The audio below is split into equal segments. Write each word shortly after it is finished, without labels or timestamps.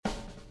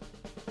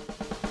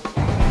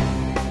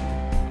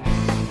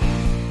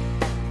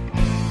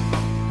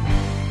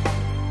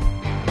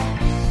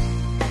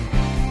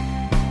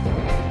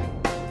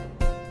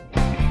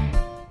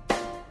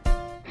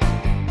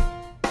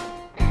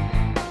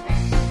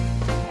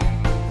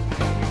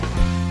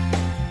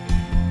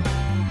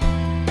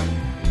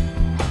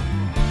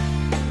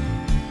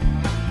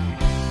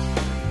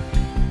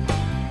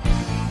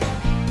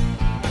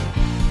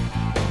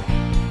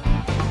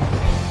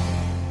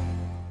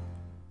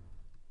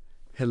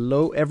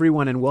Hello,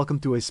 everyone, and welcome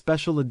to a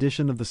special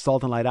edition of the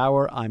Salt and Light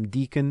Hour. I'm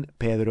Deacon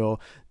Pedro.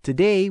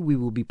 Today, we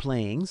will be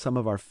playing some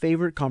of our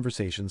favorite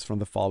conversations from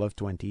the fall of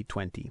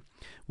 2020.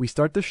 We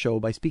start the show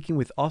by speaking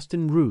with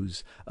Austin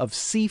Ruse of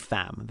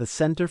CFAM, the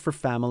Center for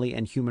Family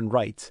and Human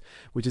Rights,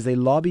 which is a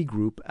lobby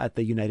group at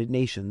the United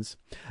Nations,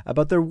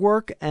 about their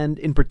work and,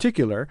 in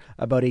particular,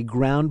 about a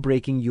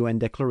groundbreaking UN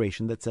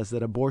declaration that says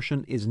that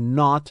abortion is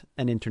not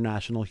an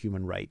international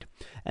human right.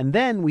 And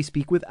then we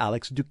speak with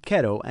Alex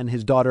Duquero and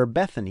his daughter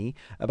Bethany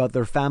about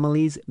their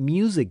family's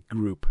music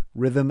group,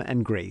 Rhythm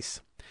and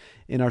Grace.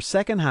 In our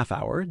second half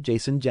hour,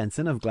 Jason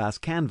Jensen of Glass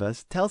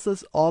Canvas tells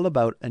us all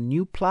about a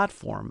new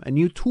platform, a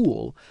new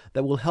tool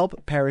that will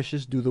help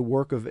parishes do the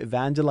work of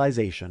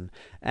evangelization.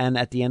 And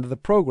at the end of the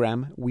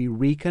program, we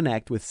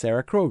reconnect with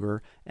Sarah Kroger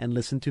and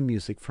listen to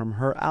music from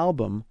her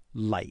album,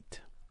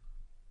 Light.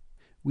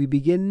 We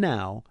begin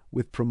now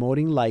with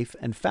promoting life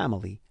and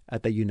family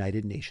at the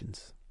United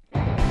Nations.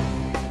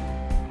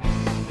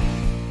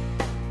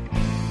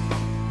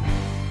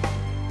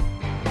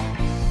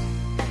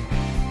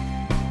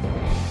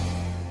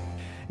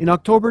 In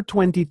October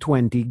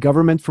 2020,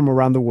 governments from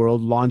around the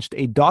world launched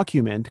a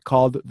document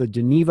called the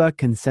Geneva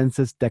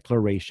Consensus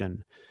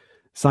Declaration.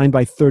 Signed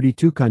by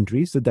 32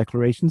 countries, the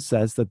declaration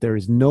says that there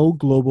is no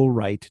global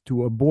right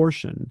to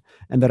abortion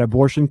and that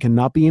abortion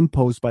cannot be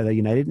imposed by the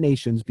United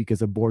Nations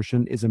because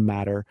abortion is a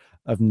matter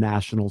of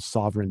national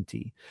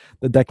sovereignty.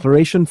 The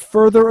declaration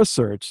further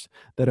asserts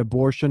that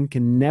abortion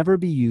can never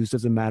be used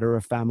as a matter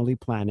of family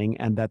planning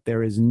and that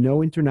there is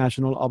no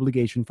international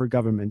obligation for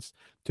governments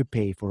to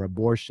pay for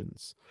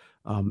abortions.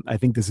 I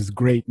think this is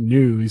great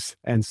news.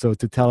 And so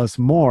to tell us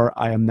more,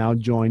 I am now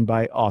joined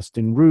by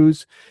Austin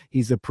Ruse.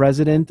 He's the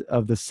president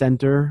of the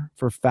Center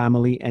for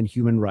Family and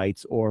Human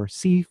Rights, or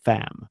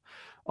CFAM.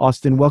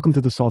 Austin, welcome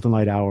to the Salt and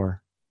Light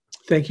Hour.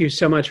 Thank you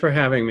so much for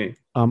having me.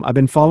 I've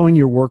been following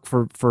your work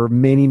for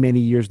many, many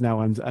years now,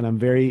 and I'm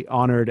very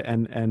honored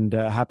and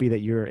happy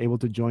that you're able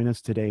to join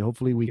us today.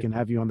 Hopefully we can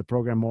have you on the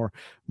program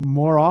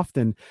more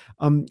often.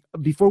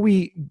 Before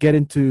we get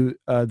into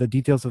the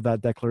details of that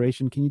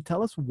declaration, can you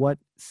tell us what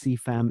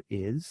CFAM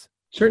is?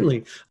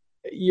 Certainly.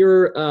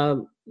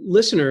 Your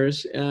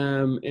listeners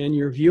and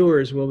your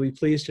viewers will be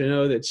pleased to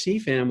know that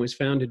CFAM was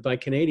founded by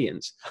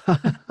Canadians.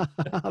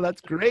 That's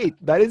great.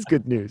 That is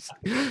good news.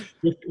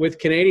 With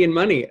Canadian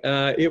money.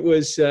 It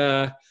was,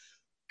 in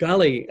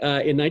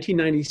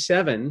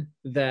 1997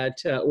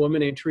 that a woman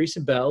named Teresa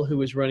Bell, who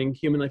was running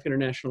Human Life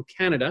International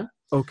Canada,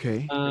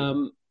 okay,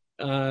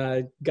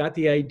 got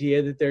the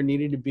idea that there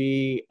needed to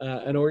be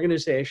an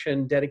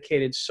organization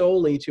dedicated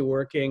solely to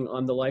working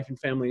on the life and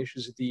family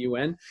issues at the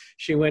UN.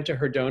 She went to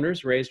her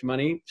donors, raised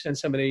money, sent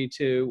somebody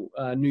to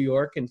New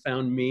York, and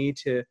found me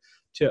to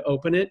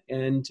open it.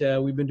 And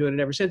we've been doing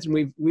it ever since.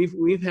 And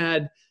we've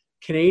had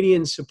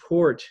Canadian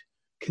support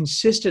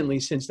consistently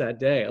since that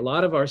day. A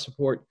lot of our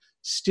support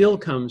still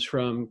comes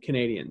from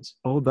Canadians.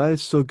 Oh, that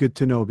is so good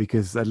to know,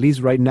 because at least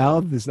right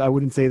now, I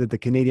wouldn't say that the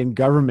Canadian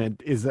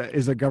government is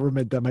a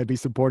government that might be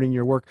supporting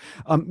your work.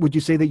 Would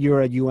you say that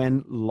you're a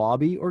UN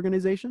lobby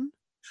organization?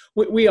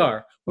 We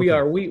are. We Okay.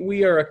 are.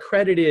 We are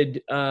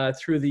accredited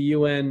through the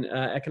UN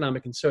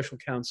Economic and Social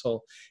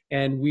Council,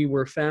 and we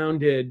were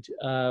founded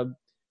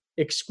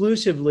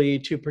exclusively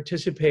to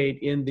participate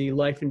in the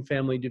life and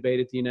family debate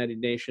at the United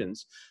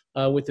Nations,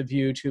 with a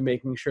view to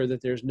making sure that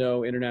there's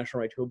no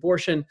international right to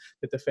abortion,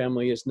 that the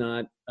family is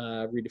not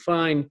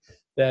redefined,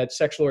 that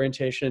sexual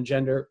orientation and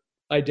gender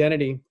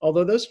identity,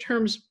 although that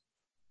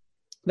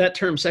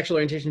term, sexual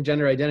orientation and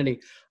gender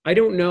identity, I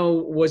don't know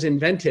was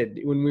invented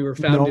when we were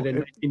founded in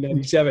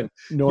 1997.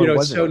 No, it wasn't.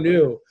 It's so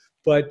new.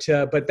 But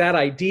that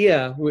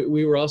idea,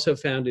 we were also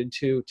founded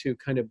to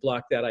kind of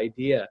block that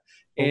idea.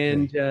 Okay.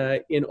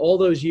 And in all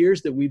those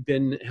years that we've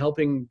been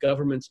helping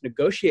governments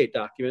negotiate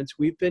documents,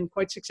 we've been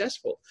quite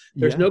successful.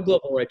 There's no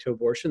global right to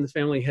abortion. The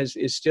family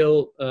is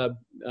still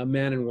a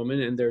man and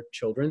woman and their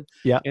children.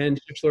 Yeah. And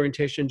sexual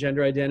orientation and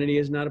gender identity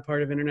is not a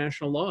part of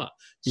international law.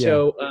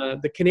 So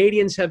the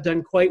Canadians have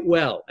done quite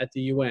well at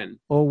the UN.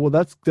 Oh, well,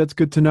 that's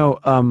good to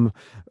know.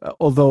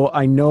 Although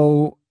I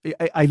know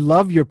I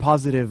love your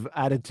positive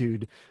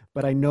attitude,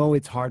 but I know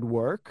it's hard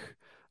work.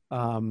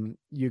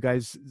 You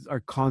guys are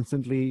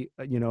constantly,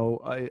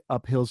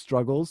 uphill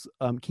struggles.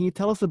 Can you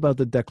tell us about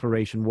the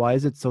declaration? Why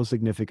is it so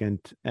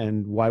significant,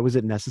 and why was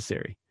it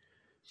necessary?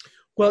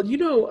 Well,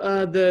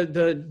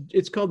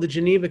 it's called the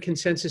Geneva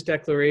Consensus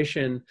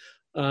Declaration,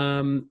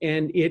 and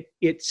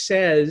it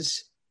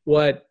says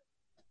what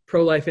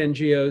pro-life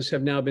NGOs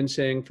have now been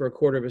saying for a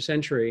quarter of a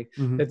century,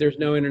 Mm-hmm. that there's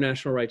no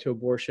international right to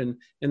abortion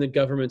and that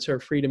governments are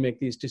free to make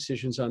these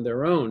decisions on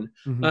their own.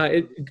 Mm-hmm.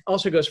 It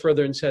also goes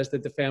further and says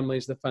that the family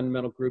is the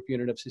fundamental group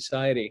unit of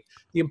society.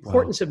 The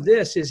importance of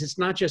this is it's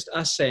not just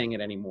us saying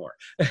it anymore.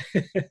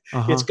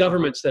 It's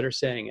governments that are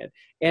saying it.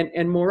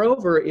 And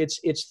moreover,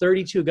 it's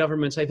 32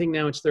 governments, I think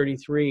now it's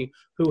 33,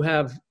 who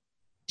have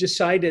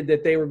decided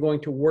that they were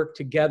going to work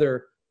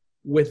together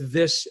with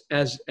this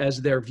as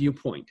their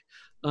viewpoint.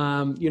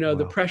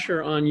 The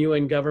pressure on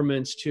UN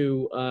governments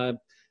to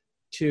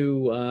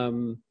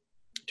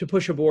to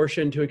push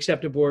abortion, to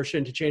accept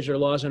abortion, to change their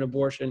laws on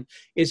abortion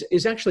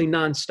is actually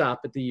nonstop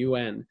at the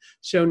UN.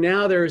 So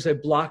now there is a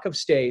block of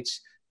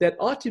states that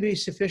ought to be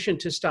sufficient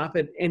to stop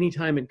it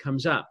anytime it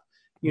comes up.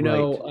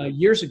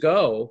 Years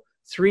ago,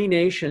 three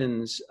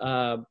nations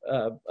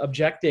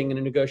objecting in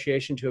a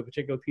negotiation to a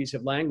particular piece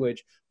of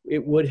language,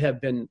 it would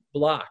have been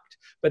blocked.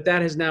 But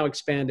that has now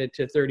expanded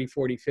to 30,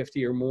 40,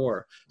 50 or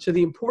more. So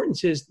the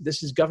importance is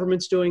this is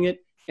governments doing it,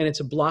 and it's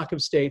a block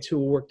of states who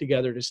will work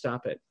together to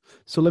stop it.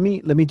 So let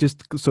me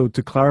just, so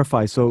to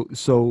clarify, so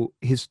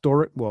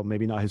well,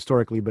 maybe not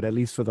historically, but at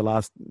least for the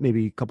last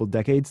maybe couple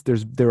decades,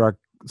 there are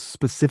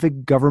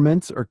specific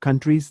governments or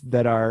countries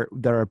that are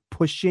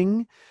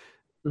pushing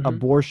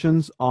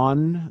abortions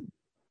on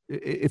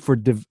for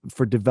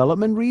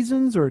development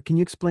reasons, or can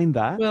you explain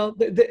that? Well,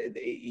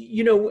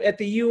 at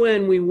the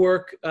UN, we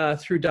work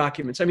through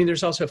documents. I mean,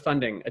 there's also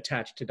funding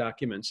attached to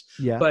documents.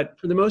 Yeah. But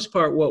for the most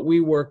part, what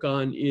we work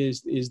on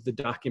is the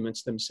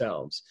documents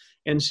themselves.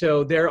 And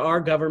so there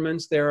are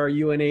governments, there are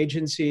UN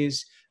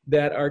agencies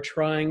that are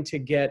trying to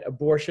get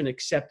abortion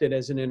accepted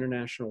as an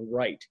international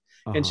right.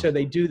 And so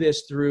they do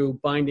this through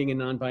binding and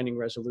non-binding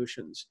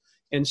resolutions.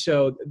 And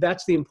so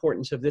that's the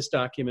importance of this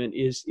document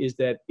is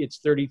that it's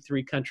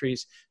 33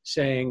 countries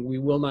saying, we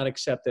will not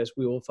accept this.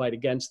 We will fight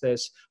against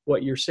this.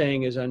 What you're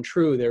saying is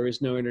untrue. There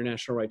is no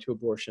international right to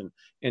abortion,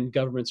 and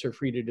governments are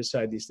free to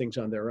decide these things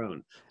on their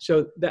own.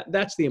 So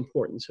that's the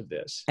importance of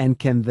this. And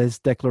can this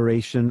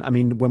declaration, I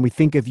mean, when we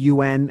think of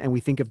UN and we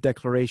think of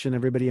declaration,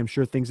 everybody I'm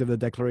sure thinks of the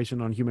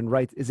Declaration on Human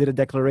Rights. Is it a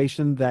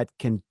declaration that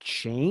can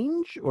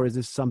change, or is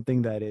this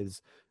something that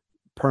is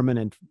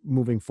permanent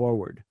moving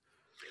forward?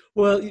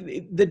 Well,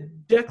 the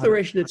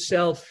declaration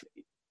itself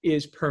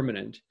is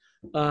permanent.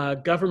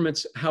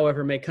 Governments,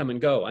 however, may come and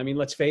go. I mean,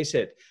 let's face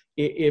it.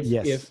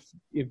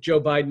 If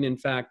Joe Biden, in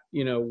fact,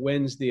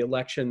 wins the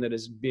election that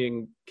is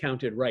being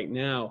counted right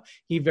now,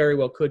 he very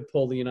well could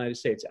pull the United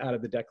States out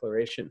of the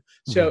declaration.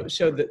 So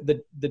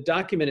the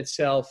document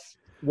itself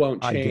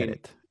won't change. I get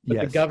it.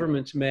 But the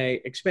governments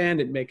may expand,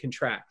 it may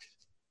contract.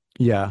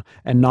 Yeah.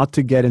 And not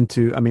to get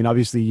into, I mean,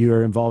 obviously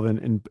you're involved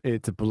in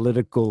it's a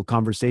political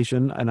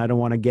conversation, and I don't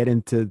want to get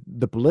into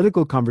the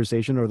political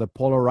conversation or the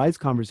polarized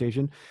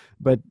conversation,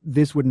 but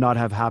this would not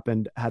have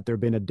happened had there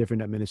been a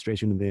different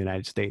administration in the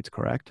United States,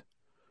 correct?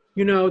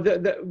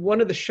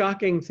 One of the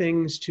shocking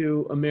things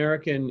to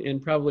American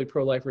and probably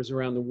pro-lifers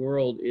around the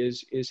world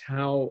is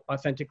how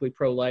authentically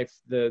pro-life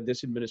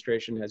this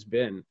administration has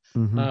been.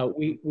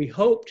 We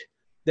hoped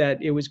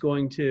that it was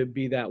going to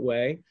be that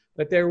way,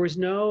 but there was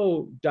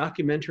no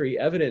documentary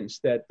evidence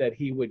that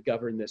he would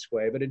govern this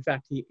way. But in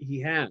fact,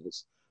 he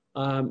has.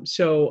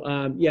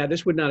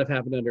 This would not have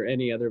happened under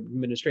any other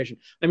administration.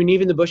 I mean,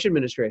 even the Bush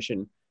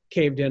administration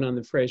caved in on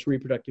the phrase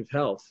reproductive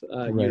health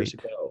years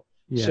ago.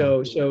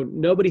 Yeah. So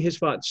nobody has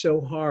fought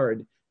so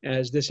hard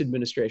as this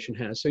administration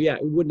has. So yeah,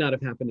 it would not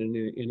have happened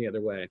in any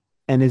other way.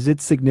 And is it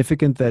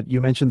significant that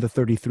you mentioned the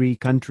 33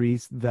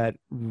 countries, that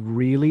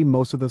really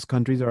most of those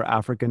countries are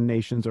African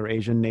nations or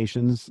Asian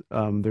nations?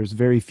 There's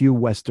very few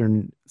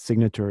Western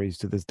signatories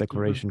to this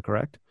declaration,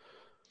 correct?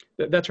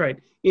 That's right.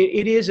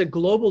 It is a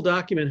global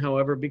document,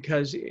 however,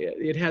 because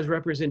it has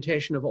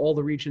representation of all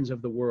the regions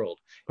of the world.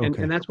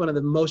 And that's one of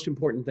the most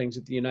important things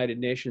at the United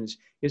Nations,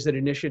 is that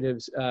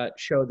initiatives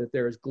show that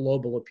there is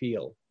global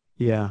appeal.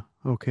 Yeah.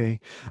 Okay.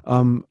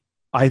 I'm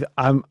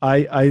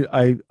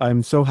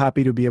so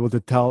happy to be able to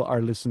tell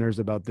our listeners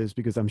about this,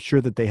 because I'm sure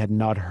that they had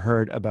not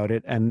heard about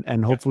it,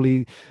 and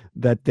hopefully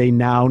that they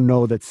now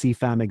know that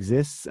CFAM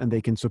exists and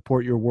they can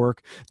support your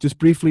work. Just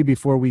briefly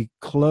before we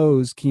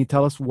close, can you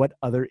tell us what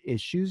other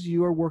issues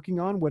you are working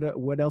on?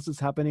 What else is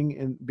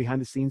happening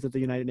behind the scenes at the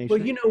United Nations?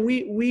 Well,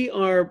 we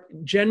are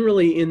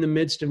generally in the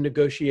midst of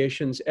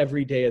negotiations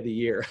every day of the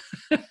year,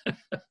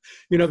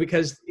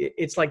 because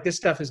it's like this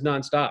stuff is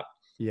nonstop.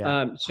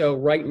 Yeah. So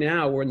right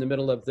now we're in the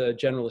middle of the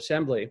General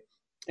Assembly,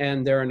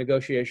 and there are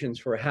negotiations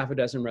for half a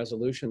dozen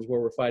resolutions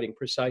where we're fighting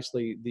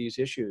precisely these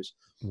issues.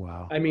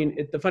 Wow. I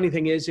mean, the funny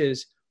thing is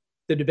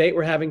the debate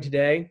we're having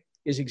today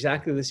is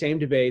exactly the same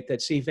debate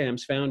that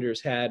CFAM's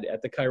founders had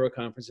at the Cairo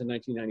conference in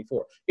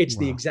 1994. It's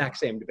the exact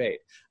same debate.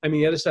 I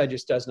mean, the other side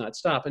just does not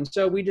stop. And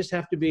so we just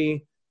have to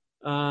we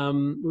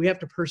have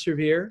to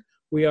persevere.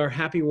 We are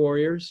happy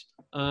warriors.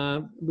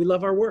 We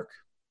love our work.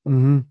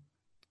 Mm-hmm.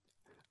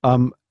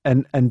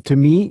 And to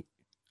me,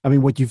 I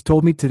mean, what you've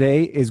told me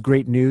today is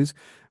great news,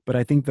 but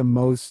I think the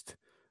most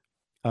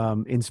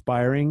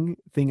inspiring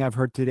thing I've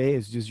heard today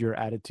is just your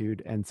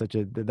attitude, and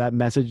that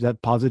message,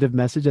 that positive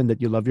message, and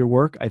that you love your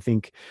work, I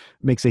think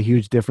makes a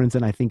huge difference.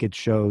 And I think it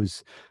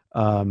shows.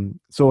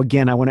 So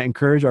again, I want to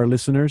encourage our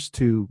listeners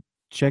to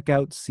check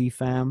out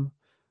CFAM,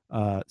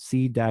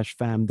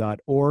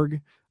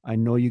 c-fam.org. I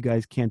know you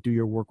guys can't do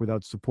your work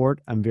without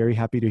support. I'm very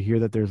happy to hear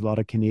that there's a lot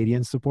of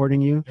Canadians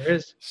supporting you. There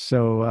is.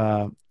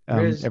 So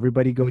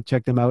everybody go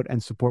check them out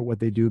and support what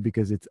they do,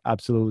 because it's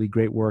absolutely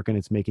great work and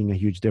it's making a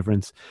huge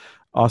difference.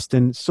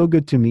 Austin, so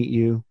good to meet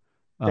you.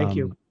 Thank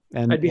you.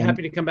 And I'd be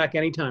happy to come back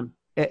anytime.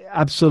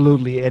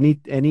 Absolutely.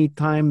 Any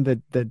time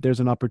that there's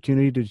an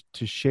opportunity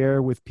to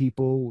share with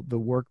people the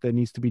work that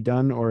needs to be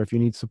done, or if you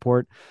need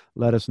support,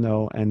 let us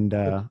know. And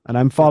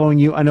I'm following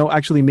you. I know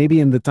actually maybe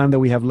in the time that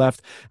we have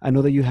left, I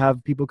know that you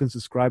have people can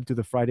subscribe to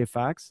the Friday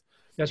Facts.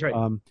 That's right.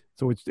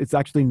 So it's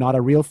actually not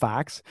a real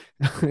fax.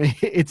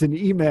 It's an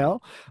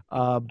email.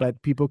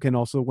 But people can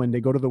also, when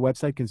they go to the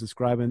website, can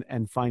subscribe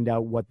and find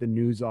out what the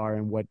news are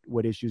and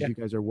what issues Yeah. you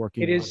guys are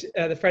working It on. is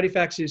the Friday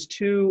Fax is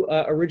two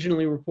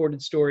originally reported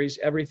stories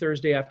every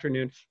Thursday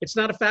afternoon. It's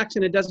not a fax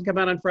and it doesn't come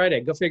out on Friday.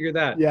 Go figure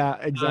that. Yeah,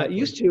 It exactly.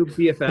 used to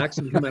be a fax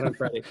and come out on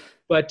Friday,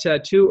 but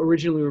two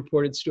originally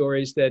reported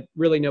stories that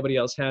really nobody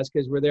else has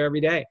because we're there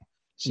every day.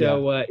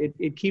 So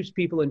it keeps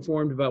people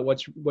informed about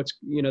what's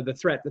the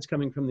threat that's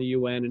coming from the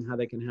UN and how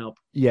they can help.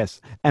 Yes,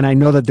 and I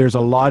know that there's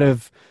a lot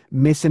of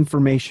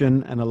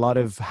misinformation and a lot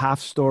of half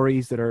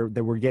stories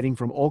that we're getting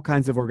from all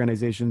kinds of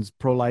organizations,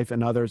 pro-life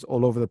and others,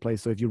 all over the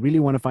place. So if you really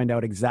want to find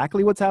out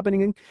exactly what's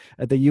happening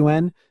at the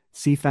UN,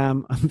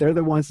 CFAM, they're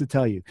the ones to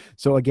tell you.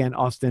 So again,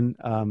 Austin,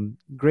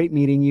 great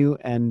meeting you,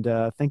 and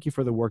thank you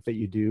for the work that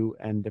you do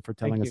and for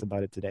telling us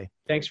about it today.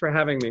 Thanks for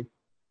having me.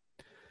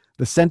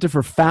 The Center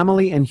for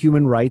Family and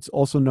Human Rights,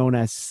 also known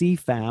as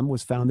CFAM,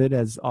 was founded,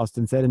 as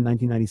Austin said, in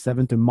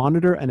 1997 to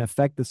monitor and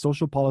affect the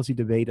social policy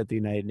debate at the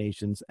United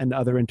Nations and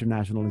other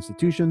international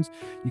institutions.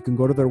 You can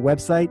go to their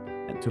website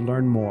to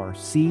learn more,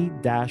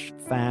 c-fam.org.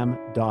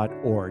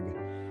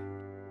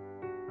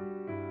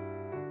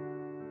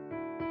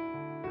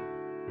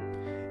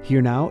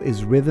 Here now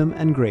is Rhythm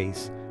and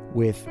Grace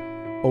with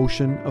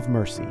Ocean of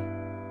Mercy.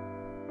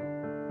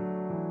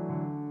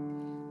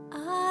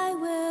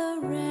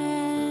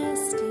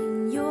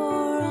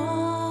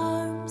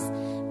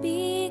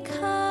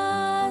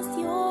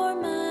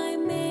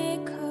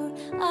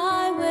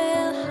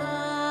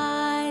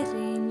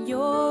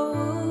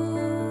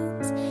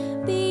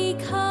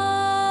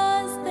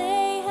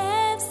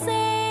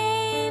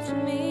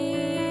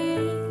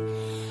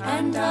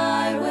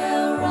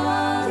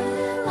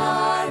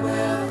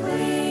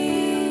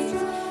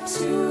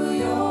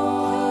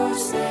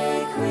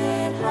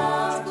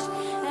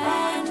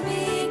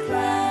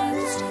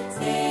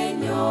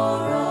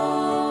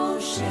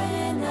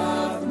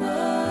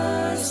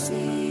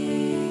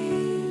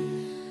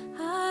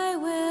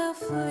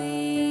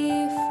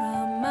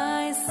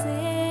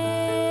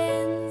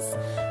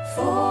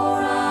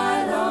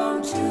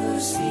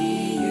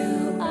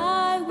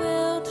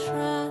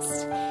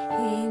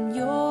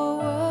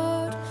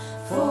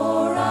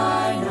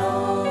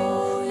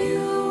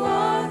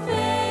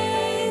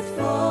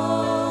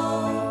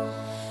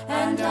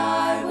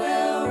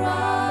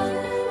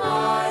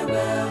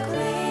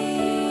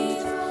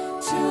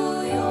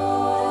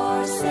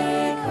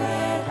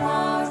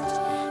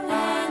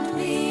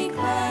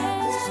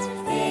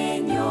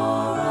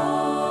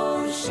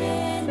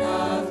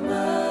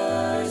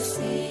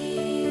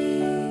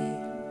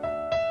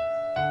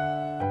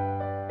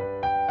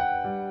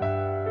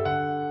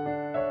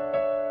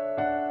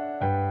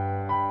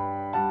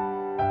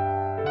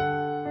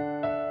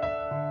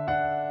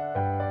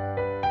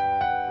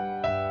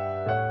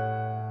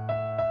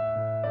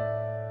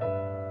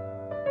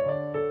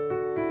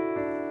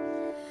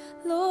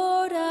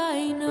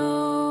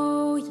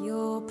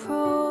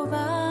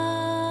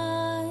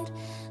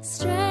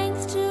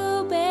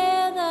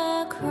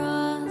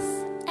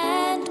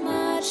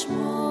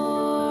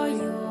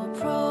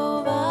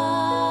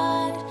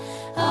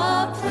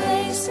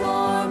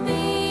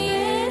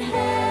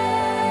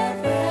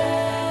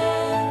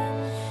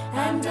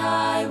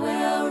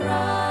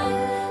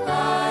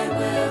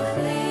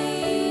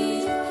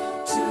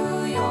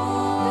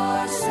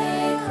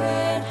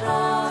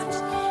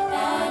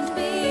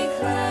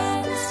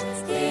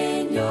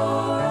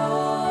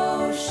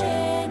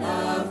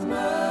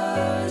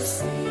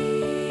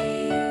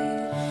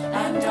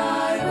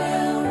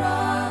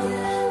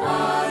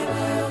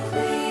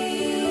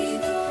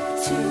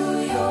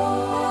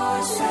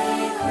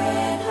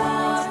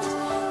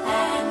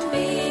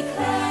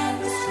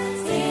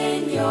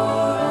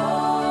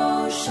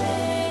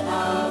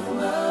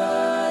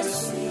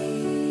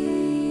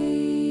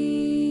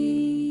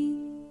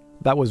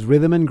 That was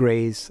Rhythm and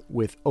Grace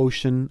with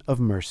Ocean of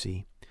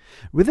Mercy.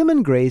 Rhythm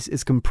and Grace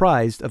is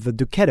comprised of the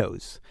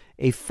Duquettos,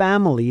 a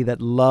family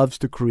that loves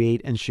to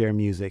create and share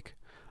music.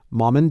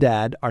 Mom and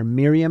Dad are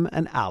Miriam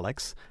and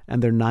Alex,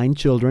 and their 9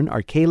 children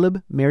are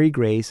Caleb, Mary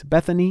Grace,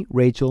 Bethany,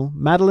 Rachel,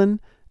 Madeline,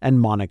 and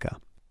Monica.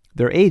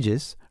 Their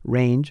ages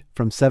range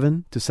from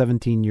 7 to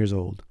 17 years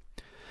old.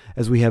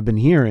 As we have been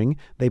hearing,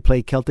 they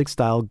play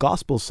Celtic-style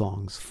gospel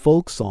songs,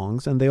 folk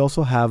songs, and they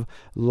also have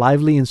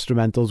lively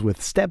instrumentals with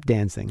step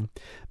dancing.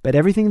 But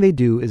everything they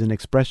do is an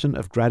expression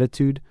of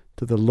gratitude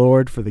to the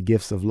Lord for the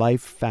gifts of life,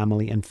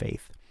 family, and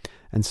faith.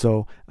 And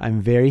so I'm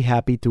very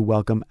happy to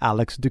welcome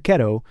Alex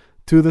Duquetto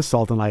to the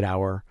Salt and Light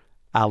Hour.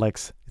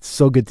 Alex, it's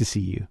so good to see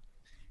you.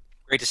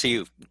 Great to see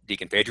you,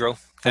 Deacon Pedro.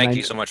 Thank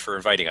you so much for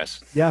inviting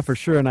us. Yeah, for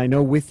sure. And I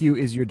know with you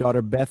is your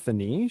daughter,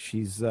 Bethany.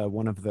 She's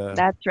one of the...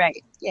 That's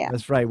right. Yeah.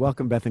 That's right.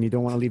 Welcome, Bethany.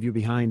 Don't want to leave you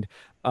behind.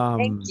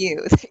 Thank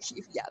you.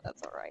 Yeah,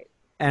 that's all right.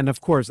 And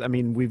of course, I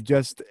mean, we've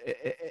just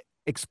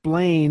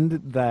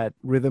explained that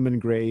Rhythm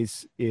and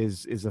Grace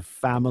is a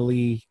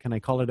family. Can I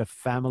call it a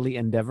family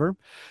endeavor?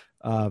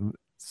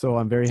 So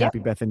I'm very happy,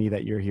 Bethany,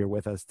 that you're here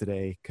with us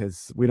today,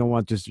 because we don't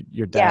want just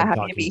your dad happy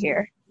talking. to be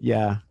here.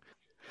 Yeah.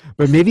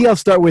 But maybe I'll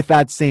start with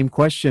that same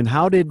question.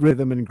 How did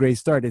Rhythm and Grace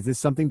start? Is this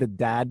something that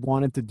dad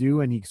wanted to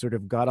do and he sort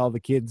of got all the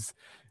kids,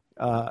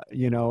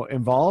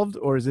 involved?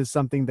 Or is this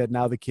something that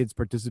now the kids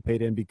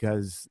participate in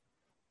because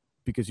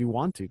you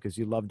want to, because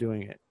you love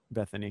doing it,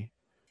 Bethany?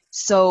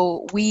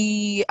 So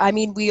we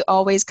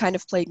always kind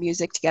of played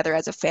music together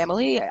as a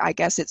family. I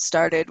guess it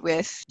started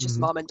with just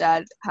mom and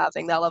dad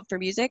having that love for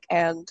music,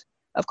 and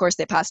of course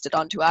they passed it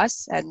on to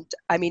us. And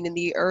I mean, in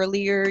the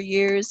earlier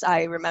years,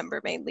 I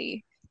remember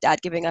mainly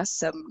dad giving us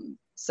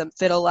some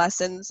fiddle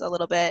lessons a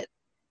little bit,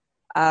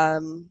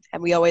 and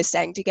we always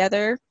sang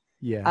together.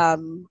 Yeah.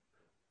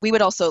 We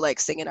would also like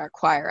sing in our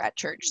choir at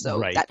church, so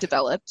Right. that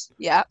developed.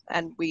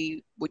 And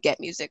we would get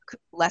music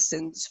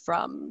lessons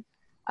from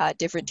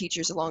different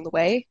teachers along the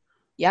way.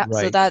 So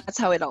Right. that's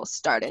how it all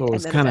started. So it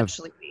was and then kind of-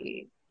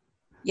 eventually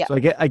So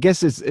I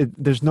guess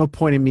there's no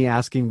point in me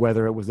asking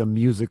whether it was a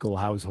musical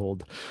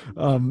household.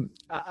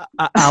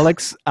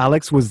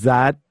 Alex, was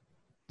that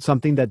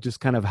something that just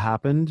kind of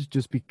happened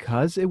just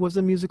because it was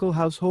a musical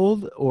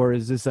household, or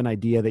is this an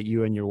idea that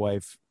you and your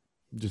wife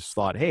just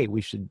thought, hey,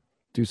 we should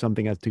do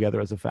something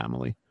together as a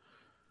family?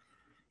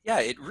 Yeah,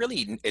 it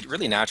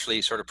really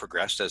naturally sort of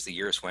progressed as the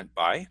years went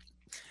by.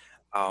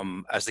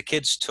 As the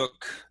kids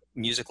took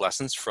music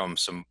lessons from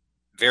some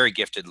very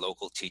gifted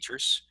local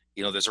teachers,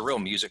 there's a real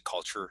music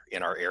culture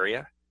in our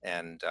area,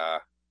 and I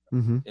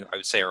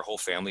would say our whole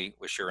family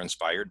was sure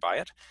inspired by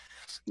it.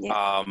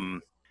 Yeah.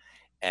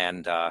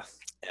 And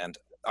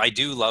I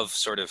do love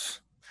sort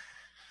of,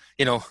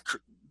 doing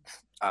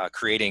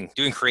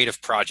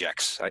creative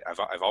projects.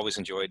 I've always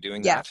enjoyed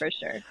doing that. Yeah, for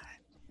sure.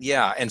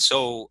 Yeah, and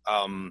so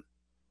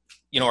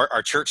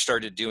our church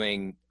started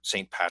doing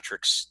St.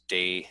 Patrick's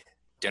Day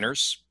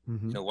dinners.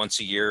 Once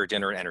a year,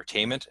 dinner and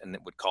entertainment, and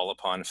it would call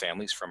upon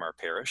families from our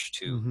parish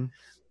to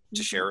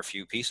share a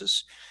few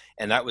pieces,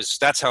 and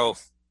that's how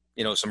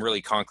some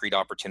really concrete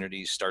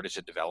opportunities started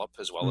to develop,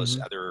 as well as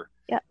other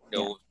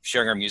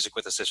sharing our music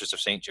with the Sisters of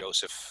St.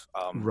 Joseph,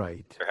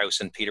 right, their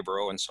house in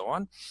Peterborough, and so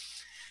on.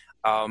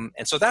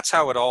 And so that's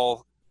how it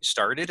all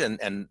started,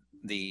 and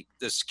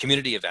this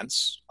community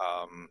events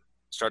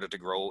started to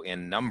grow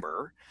in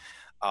number,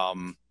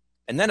 and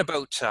then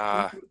about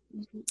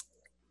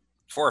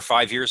 4 or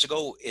 5 years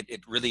ago,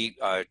 it really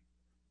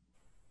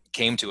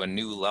came to a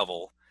new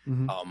level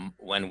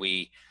when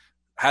we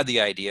had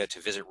the idea to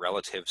visit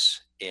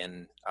relatives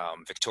in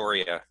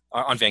Victoria,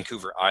 on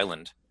Vancouver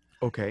Island.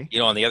 Okay.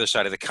 On the other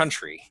side of the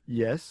country.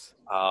 Yes.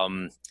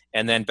 And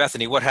then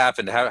Bethany, what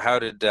happened? How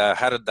did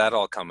that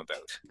all come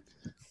about?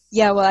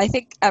 Yeah, well, I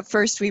think at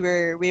first we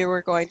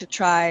were going to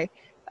try.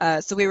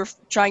 So we were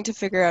trying to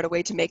figure out a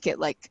way to make it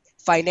like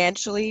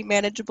financially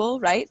manageable,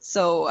 right?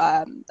 So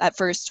at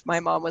first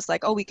my mom was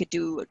like, oh, we could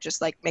do just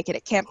like make it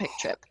a camping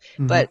trip,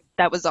 but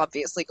that was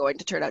obviously going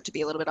to turn out to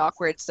be a little bit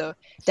awkward. So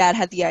dad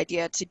had the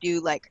idea to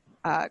do like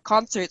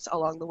concerts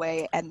along the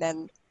way, and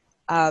then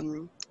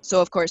so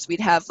of course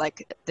we'd have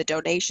like the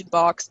donation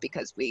box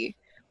because we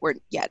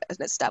weren't yet an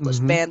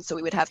established band, so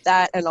we would have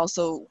that, and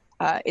also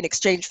in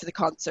exchange for the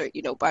concert,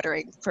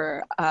 buttering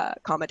for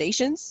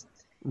accommodations.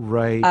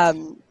 Right.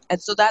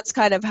 And so that's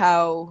kind of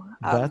how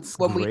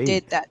when great. we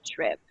did that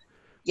trip.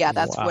 Yeah,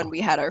 that's when we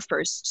had our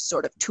first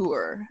sort of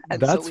tour. And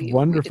that's so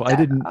wonderful. We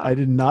did that. I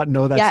did not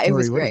know that story. It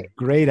was what great. A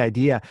great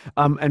idea.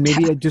 And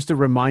maybe just a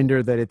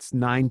reminder that it's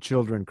 9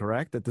 children,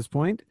 correct, at this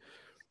point?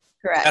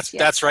 Correct.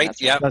 That's right.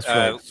 Yeah. That's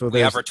right. So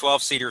we have our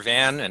 12-seater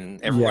van, and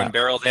everyone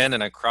barreled in,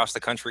 and across the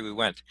country we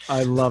went.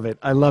 I love it.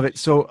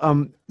 So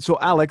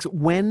Alex,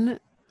 when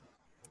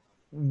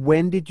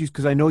did you,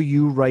 because I know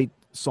you write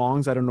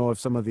songs, I don't know if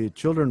some of the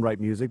children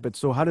write music, but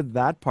so how did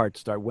that part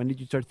start? When did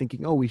you start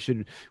thinking, oh, we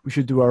should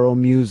do our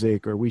own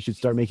music, or we should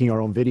start making our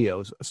own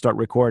videos, start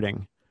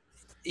recording?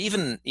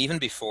 Even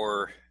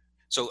before,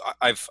 so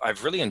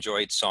I've really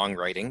enjoyed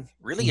songwriting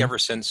really ever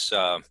since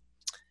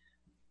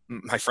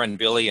my friend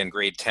Billy in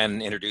grade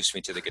 10 introduced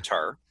me to the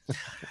guitar.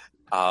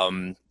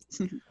 And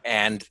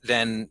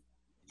then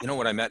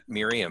when I met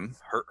Miriam,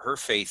 her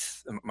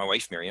faith, my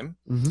wife Miriam,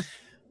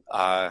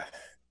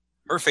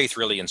 her faith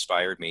really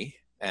inspired me.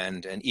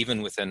 And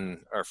even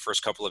within our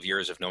first couple of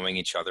years of knowing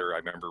each other, I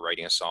remember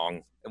writing a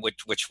song,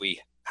 which we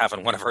have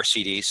on one of our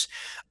CDs,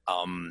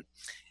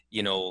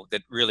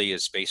 that really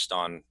is based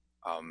on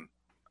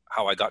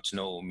how I got to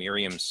know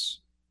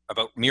Miriam's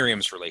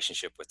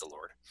relationship with the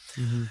Lord.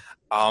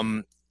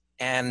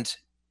 And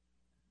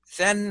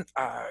then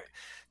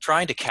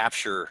trying to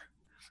capture,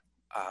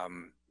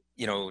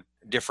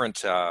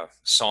 different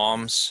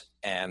psalms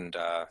and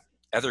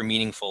other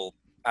meaningful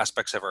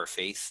aspects of our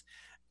faith.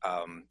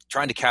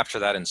 Trying to capture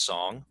that in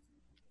song,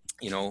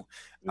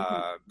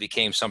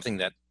 became something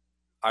that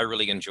I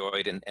really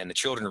enjoyed, and the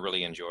children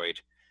really enjoyed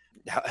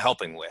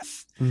helping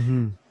with.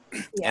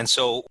 And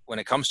so when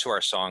it comes to our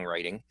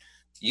songwriting,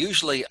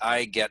 usually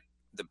I get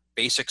the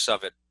basics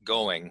of it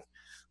going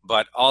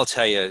But I'll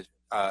tell you,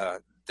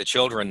 the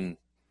children,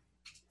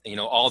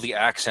 all the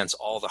accents,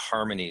 all the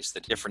harmonies, the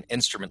different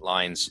instrument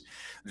lines,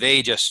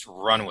 they just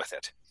run with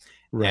it.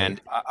 Right.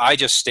 And I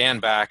just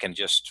stand back and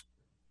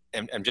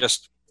I'm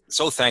just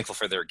so thankful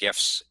for their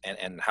gifts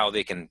and how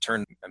they can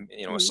turn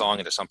a song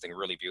into something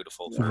really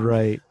beautiful.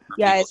 Right.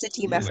 Yeah, it's a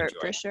team effort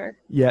for sure.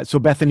 Yeah. So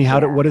Bethany,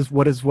 what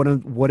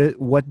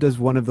does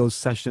one of those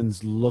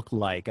sessions look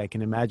like? I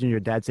can imagine your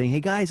dad saying,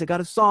 "Hey guys, I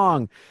got a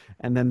song,"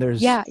 and then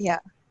there's yeah.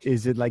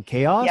 Is it like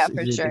chaos? Yeah,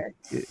 for sure.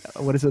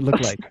 What does it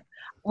look like?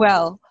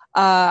 Well,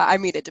 I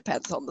mean, it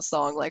depends on the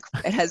song. Like,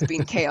 it has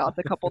been chaos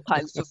a couple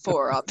times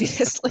before.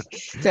 Obviously,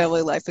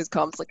 family life is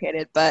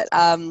complicated, but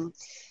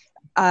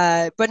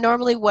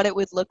normally, what it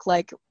would look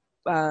like.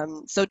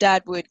 So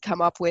Dad would come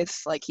up with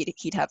like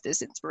he'd have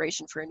this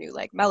inspiration for a new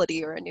like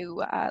melody or a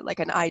new like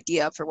an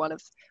idea for one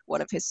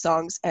of his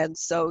songs, and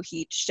so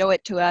he'd show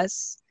it to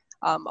us.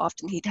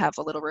 Often he'd have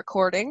a little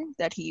recording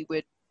that he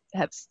would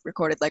have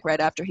recorded like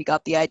right after he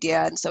got the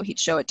idea, and so he'd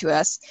show it to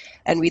us,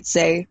 and we'd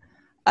say,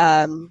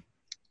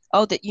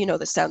 "Oh,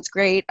 this sounds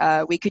great.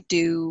 We could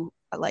do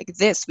like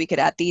this. We could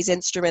add these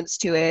instruments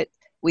to it.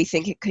 We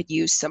think it could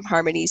use some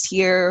harmonies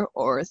here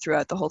or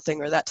throughout the whole thing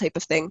or that type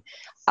of thing."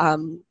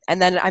 And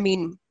then, I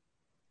mean,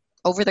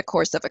 over the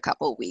course of a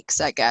couple of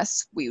weeks, I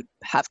guess, we would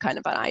have kind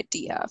of an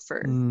idea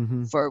for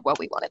what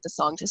we wanted the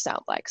song to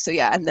sound like. So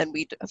yeah, and then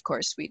we'd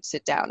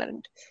sit down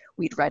and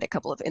we'd write a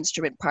couple of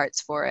instrument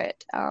parts for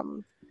it.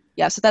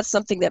 So that's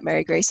something that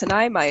Mary Grace and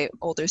I, my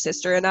older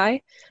sister and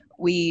I,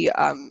 we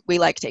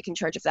like taking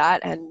charge of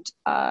that, and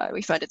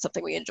we find it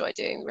something we enjoy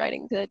doing,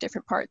 writing the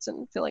different parts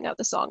and filling out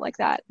the song like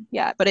that.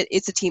 Yeah, but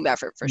it's a team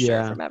effort for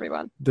sure from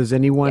everyone. Is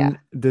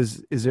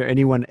there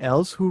anyone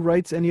else who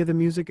writes any of the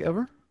music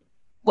ever?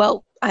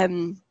 Well,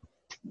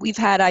 we've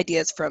had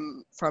ideas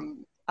from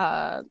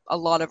a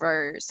lot of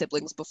our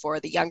siblings before.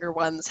 The younger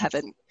ones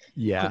haven't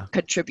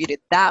contributed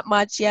that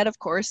much yet, of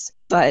course,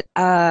 but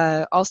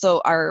also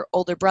our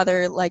older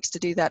brother likes to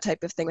do that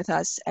type of thing with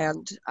us,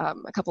 and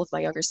a couple of my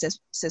younger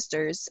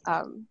sisters.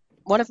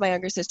 One of my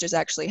younger sisters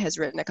actually has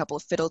written a couple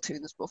of fiddle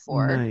tunes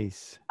before.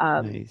 Nice.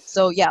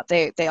 So yeah,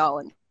 they all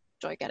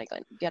enjoy getting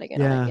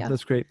in on it. Yeah,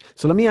 that's great.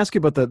 So let me ask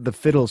you about the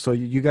fiddle. So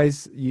you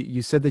guys,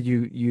 you said that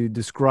you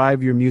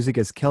describe your music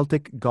as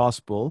Celtic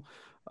gospel.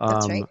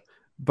 That's right.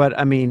 But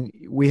I mean,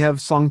 we have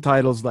song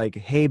titles like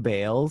Hay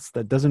Bales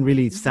that doesn't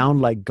really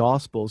sound like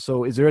gospel.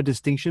 So is there a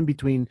distinction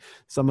between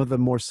some of the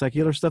more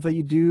secular stuff that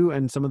you do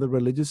and some of the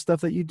religious stuff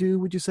that you do,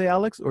 would you say,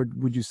 Alex? Or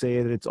would you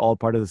say that it's all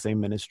part of the same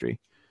ministry?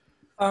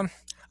 I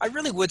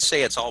really would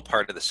say it's all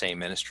part of the same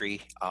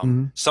ministry.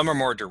 Some are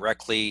more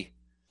directly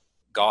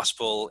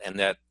gospel, and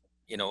that,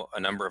 a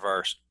number of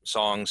our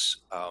songs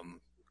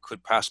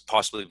could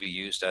possibly be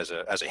used as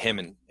a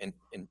hymn in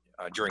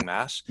during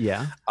Mass.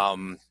 Yeah.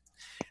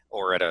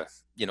 Or at a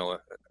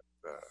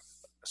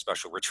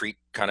special retreat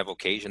kind of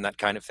occasion, that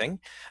kind of thing.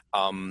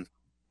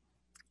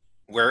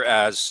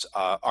 Whereas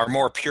our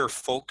more pure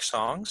folk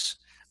songs,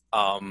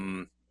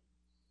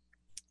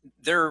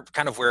 they're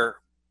kind of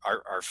where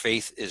our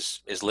faith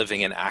is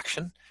living in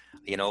action,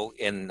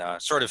 in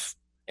sort of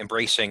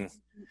embracing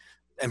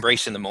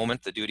the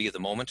moment, the duty of the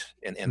moment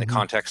in the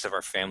context of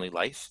our family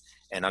life,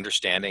 and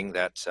understanding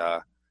that,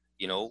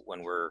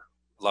 when we're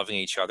loving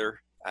each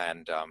other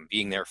and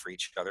being there for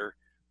each other,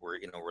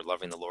 we're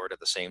loving the Lord at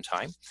the same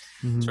time,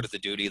 sort of the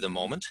duty of the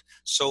moment.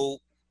 So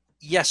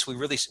yes, we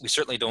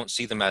certainly don't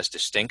see them as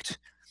distinct.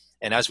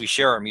 And as we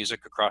share our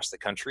music across the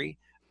country,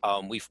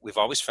 we've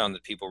always found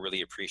that people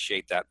really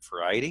appreciate that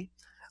variety.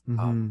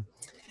 And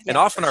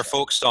often our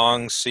folk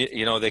songs,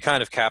 they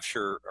kind of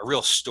capture a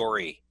real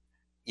story,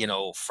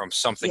 from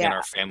something in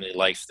our family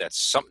life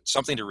that's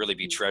something to really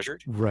be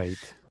treasured. Right.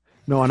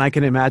 No, and I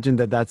can imagine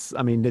that's,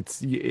 I mean, it's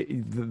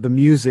the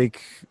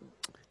music.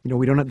 They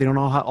don't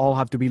all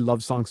have to be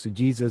love songs to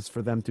Jesus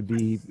for them to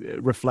be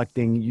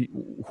reflecting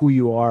who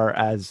you are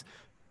as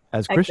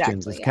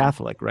Christians, as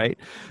Catholic, right?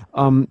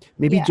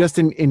 Maybe just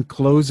in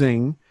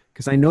closing,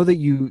 because I know that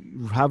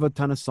you have a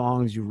ton of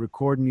songs, you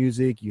record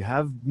music, you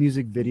have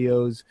music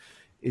videos.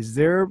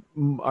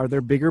 Are there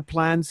bigger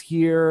plans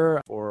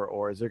here,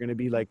 or is there going to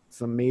be like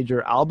some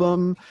major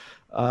album?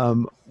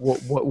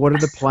 What are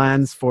the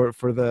plans for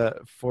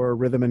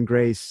Rhythm and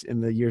Grace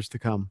in the years to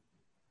come?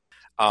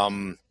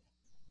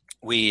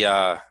 We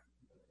are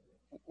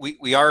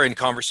in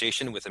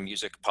conversation with a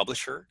music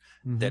publisher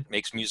that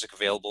makes music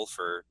available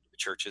for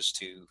churches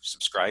to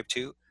subscribe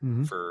to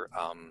for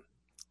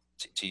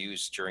to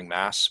use during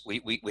Mass.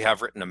 We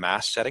have written a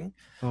Mass setting.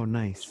 Oh,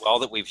 nice. As well,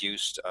 that we've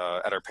used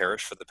at our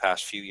parish for the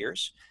past few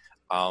years,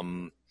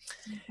 and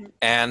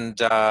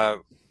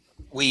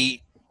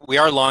we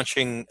are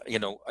launching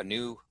a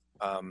new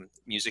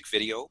music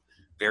video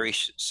very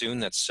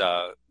soon that's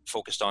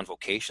focused on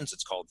vocations.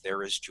 It's called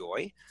There Is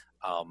Joy.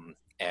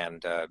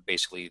 And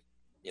basically,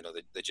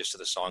 the gist of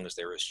the song is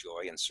there is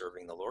joy in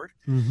serving the Lord.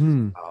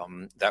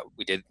 That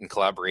we did in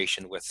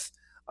collaboration with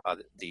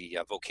the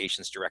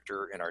vocations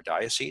director in our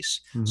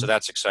diocese. So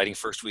that's exciting.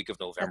 First week of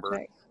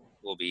November,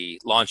 we'll be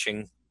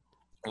launching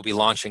we'll be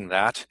launching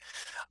that.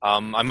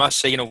 I must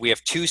say, we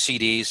have 2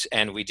 CDs,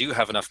 and we do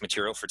have enough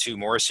material for 2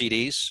 more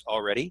CDs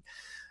already.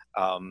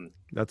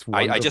 That's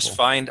wonderful. I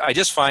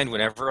just find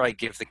whenever I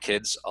give the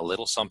kids a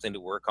little something to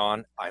work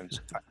on,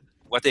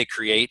 what they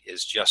create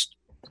is just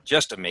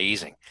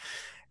amazing.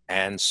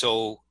 And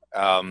so,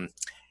 and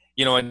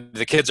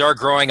the kids are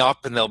growing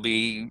up, and they'll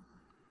be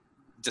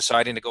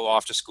deciding to go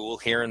off to school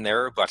here and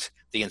there, but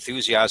the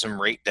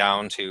enthusiasm right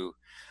down to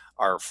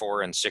our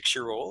 4 and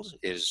 6-year-olds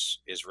is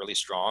really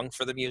strong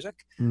for the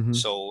music. Mm-hmm.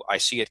 So I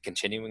see it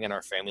continuing in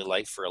our family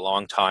life for a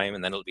long time,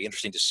 and then it'll be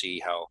interesting to see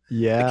how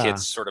the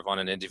kids sort of on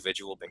an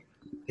individual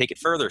take it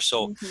further.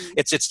 So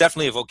it's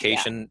definitely a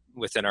vocation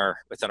within our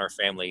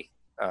family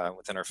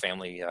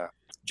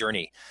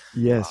journey.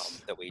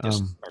 Yes, that we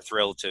just are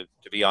thrilled to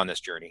be on this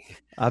journey.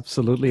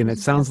 Absolutely, and it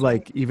sounds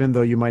like even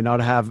though you might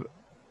not have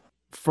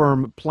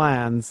firm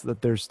plans,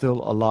 that there's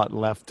still a lot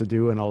left to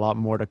do and a lot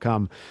more to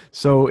come.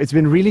 So it's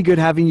been really good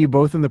having you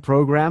both in the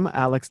program,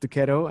 Alex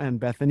Duquetto and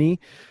Bethany.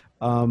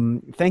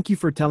 Thank you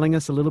for telling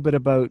us a little bit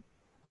about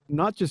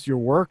not just your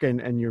work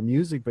and your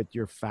music, but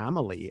your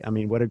family. I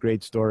mean, what a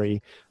great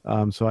story.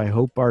 So I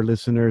hope our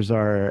listeners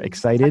are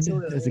excited,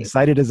 as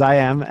excited as I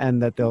am,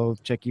 and that they'll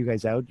check you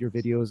guys out, your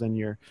videos and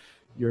your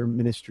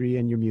ministry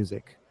and your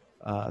music.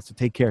 So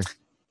take care.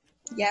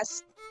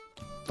 Yes.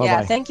 Bye-bye.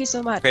 Yeah, thank you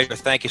so much. Great.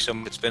 Thank you so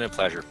much. It's been a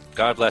pleasure.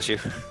 God bless you.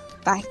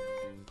 Bye.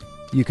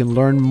 You can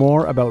learn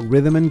more about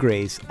Rhythm and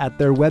Grace at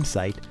their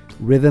website,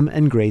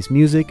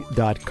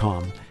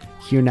 rhythmandgracemusic.com.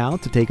 Here now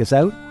to take us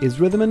out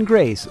is Rhythm and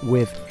Grace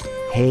with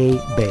Hey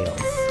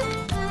Bales.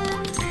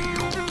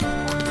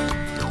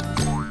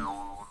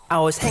 I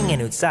was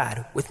hanging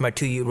outside with my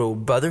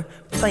 2-year-old brother,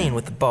 playing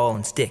with the ball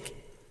and stick.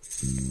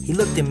 He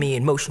looked at me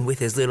and motioned with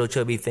his little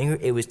chubby finger.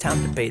 It was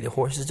time to pay the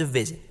horses a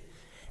visit.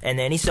 And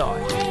then he saw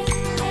it.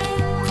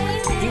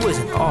 He was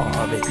in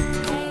awe of it.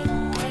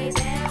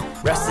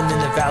 Resting in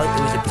the valley,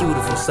 it was a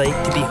beautiful sight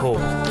to behold.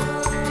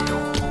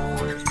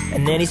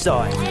 And then he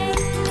saw it.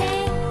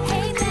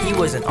 He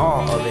was in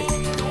awe of it.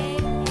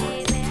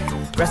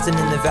 Resting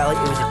in the valley,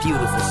 it was a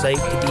beautiful sight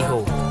to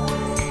behold.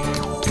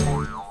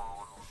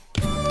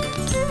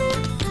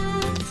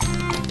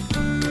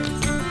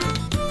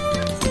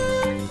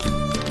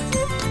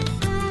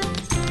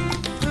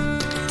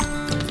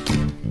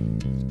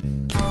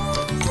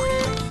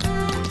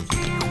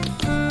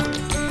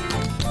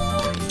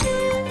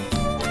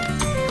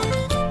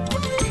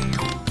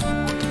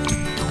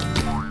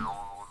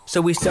 So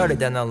we started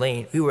down the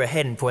lane, we were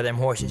heading for them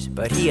horses,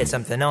 but he had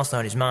something else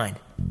on his mind.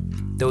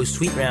 Those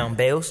sweet round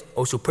bales,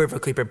 oh so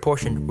perfectly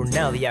proportioned, were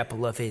now the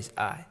apple of his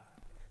eye.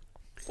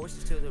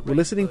 We're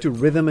listening to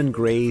Rhythm and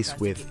Grace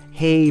with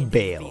Hey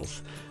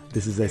Bales.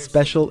 This is a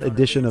special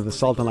edition of the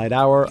Salt and Light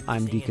Hour.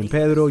 I'm Deacon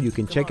Pedro. You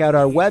can check out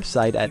our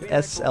website at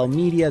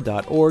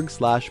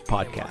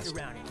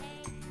slmedia.org/podcast.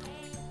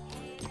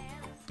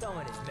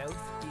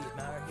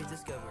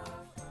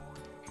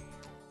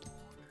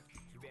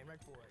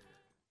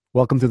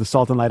 Welcome to the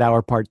Salt and Light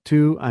Hour Part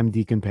 2. I'm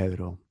Deacon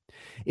Pedro.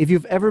 If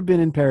you've ever been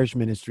in parish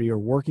ministry or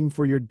working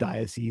for your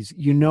diocese,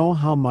 you know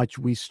how much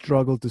we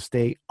struggle to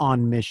stay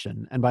on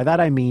mission. And by that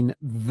I mean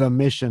the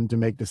mission to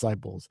make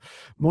disciples.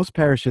 Most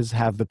parishes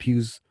have the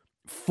pews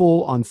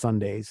full on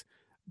Sundays,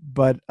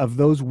 but of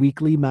those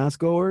weekly mass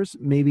goers,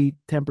 maybe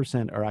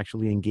 10% are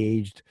actually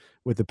engaged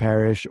with the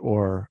parish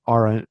or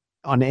are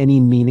on any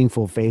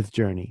meaningful faith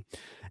journey.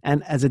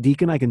 And as a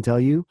deacon, I can tell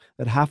you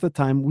that half the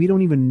time we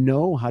don't even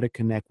know how to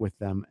connect with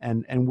them.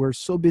 And we're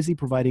so busy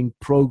providing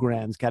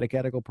programs,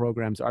 catechetical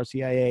programs,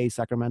 RCIA,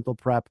 sacramental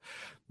prep,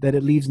 that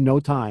it leaves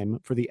no time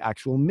for the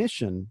actual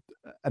mission.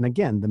 And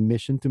again, the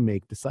mission to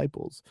make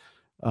disciples,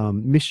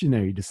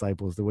 missionary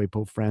disciples, the way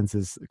Pope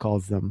Francis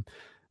calls them.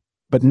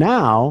 But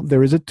now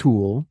there is a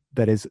tool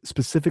that is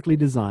specifically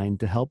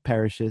designed to help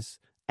parishes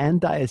and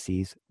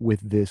dioceses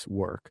with this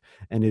work.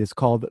 And it is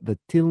called the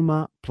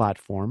Tilma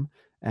Platform.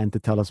 And to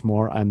tell us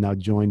more, I'm now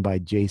joined by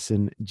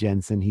Jason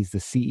Jensen. He's the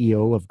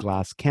CEO of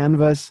Glass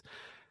Canvas.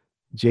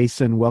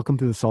 Jason, welcome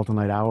to the Salt and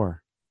Light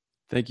Hour.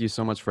 Thank you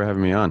so much for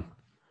having me on.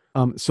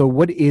 So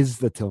what is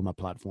the Tilma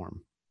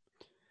Platform?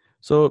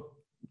 So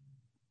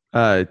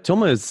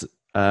Tilma is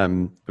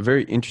a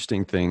very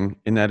interesting thing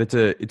in that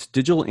it's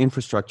digital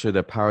infrastructure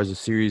that powers a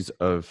series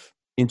of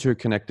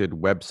interconnected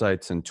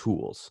websites and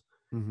tools.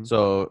 Mm-hmm.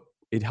 So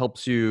it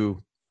helps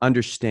you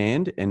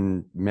understand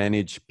and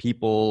manage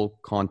people,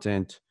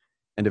 content,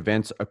 and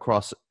events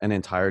across an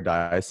entire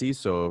diocese,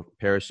 so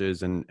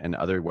parishes and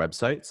other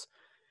websites.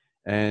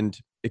 And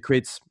it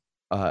creates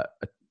a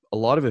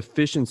lot of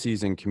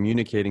efficiencies in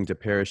communicating to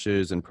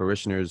parishes and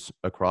parishioners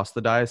across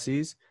the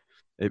diocese.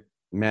 It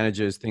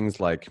manages things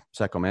like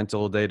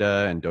sacramental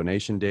data and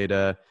donation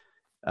data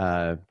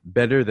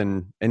better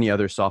than any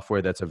other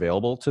software that's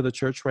available to the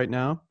church right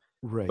now.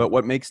 Right. But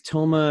what makes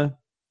Tilma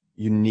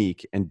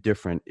unique and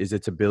different is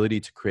its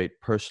ability to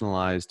create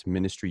personalized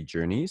ministry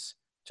journeys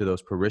to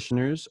those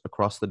parishioners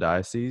across the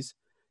diocese.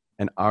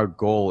 And our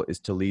goal is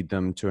to lead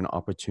them to an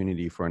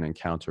opportunity for an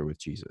encounter with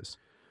Jesus.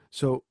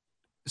 So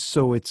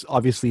it's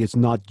obviously it's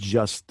not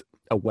just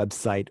a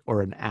website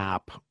or an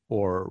app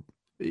or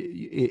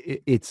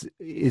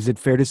is it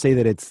fair to say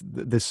that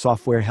this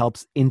software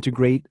helps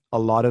integrate a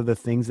lot of the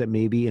things that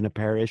maybe in a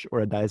parish or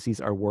a diocese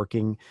are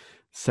working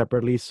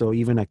separately? So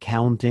even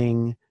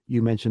accounting,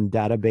 you mentioned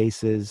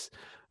databases.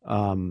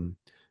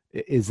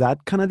 Is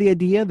that kind of the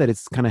idea, that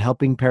it's kind of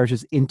helping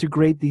parishes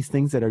integrate these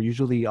things that are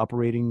usually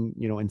operating,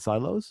 in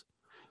silos?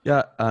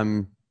 Yeah,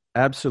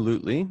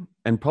 absolutely.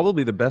 And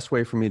probably the best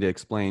way for me to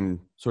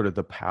explain sort of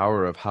the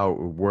power of how it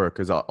would work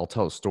is I'll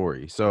tell a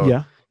story.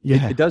 So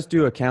it does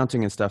do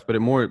accounting and stuff, but it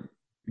more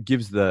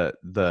gives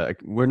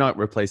we're not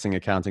replacing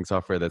accounting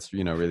software that's,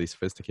 really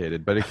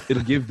sophisticated, but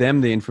it'll give them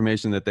the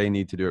information that they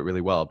need to do it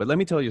really well. But let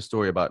me tell you a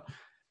story about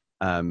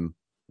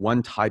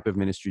one type of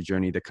ministry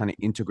journey that kind of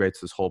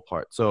integrates this whole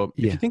part. So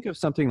if you think of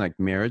something like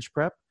marriage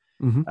prep,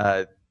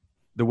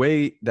 the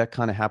way that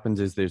kind of happens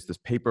is there's this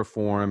paper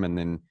form, and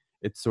then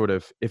it's sort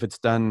of, if it's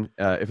done,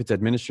 if it's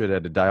administered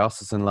at a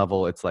diocesan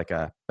level, it's like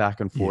a back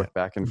and forth.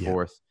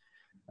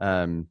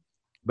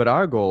 But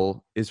our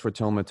goal is for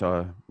Tilma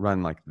to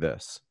run like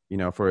this,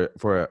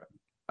 for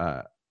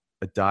a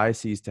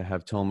diocese to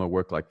have Tilma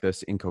work like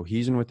this in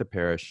cohesion with the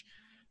parish,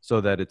 so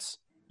that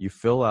you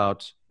fill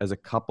out as a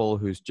couple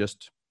who's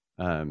just,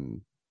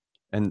 and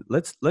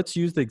let's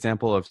use the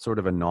example of sort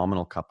of a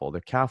nominal couple.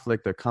 They're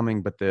Catholic, they're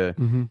coming, but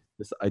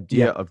this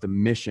idea of the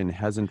mission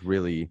hasn't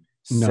really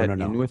set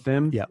in with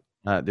them.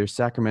 They're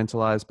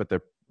sacramentalized, but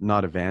they're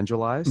not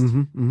evangelized.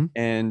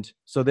 And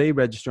so they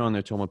register on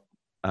their Tilma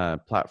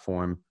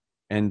platform.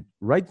 And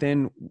right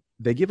then,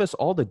 they give us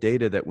all the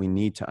data that we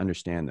need to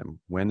understand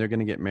them, when they're going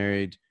to get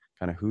married,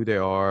 kind of who they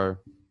are,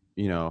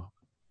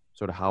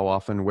 sort of how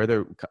often, where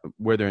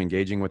they're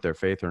engaging with their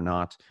faith or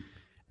not.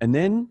 And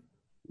then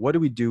what do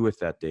we do with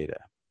that data?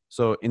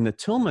 So in the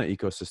Tilma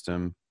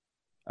ecosystem,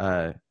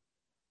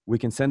 we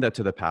can send that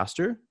to the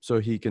pastor so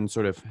he can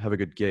sort of have a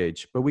good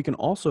gauge, but we can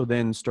also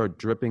then start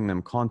dripping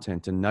them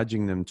content and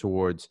nudging them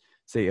towards,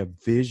 say, a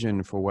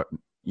vision for what,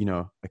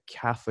 a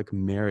Catholic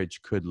marriage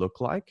could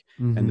look like,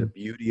 and the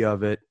beauty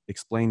of it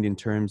explained in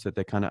terms that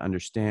they kind of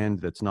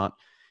understand, that's not,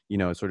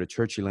 sort of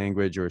churchy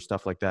language or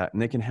stuff like that.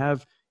 And they can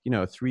have,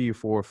 3 or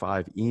 4 or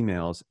 5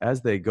 emails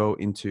as they go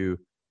into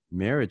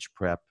marriage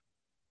prep,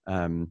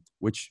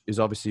 which is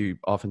obviously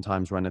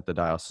oftentimes run at the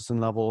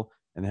diocesan level,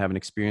 and have an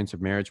experience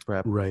of marriage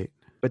prep. Right.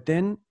 But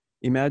then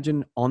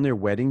imagine on their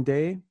wedding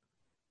day,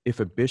 if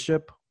a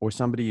bishop or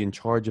somebody in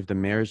charge of the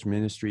marriage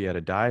ministry at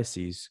a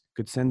diocese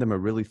could send them a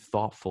really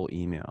thoughtful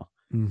email.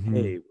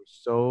 Hey, we're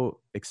so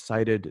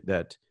excited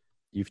that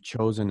you've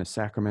chosen a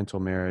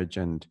sacramental marriage,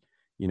 and,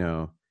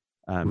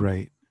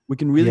 right. We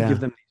can really give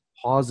them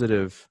these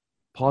positive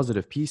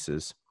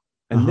pieces.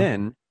 And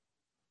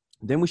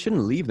then we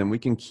shouldn't leave them. We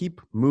can keep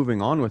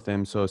moving on with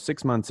them. So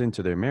 6 months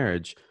into their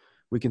marriage,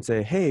 we can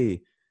say,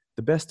 hey,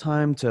 the best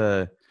time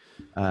to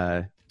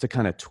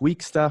kind of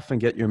tweak stuff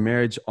and get your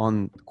marriage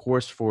on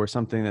course for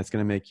something that's going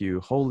to make you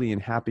holy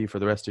and happy for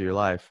the rest of your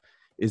life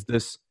is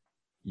this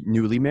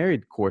newly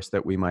married course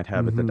that we might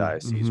have at the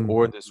diocese,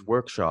 or this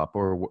workshop,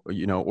 or,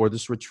 or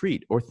this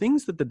retreat, or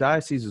things that the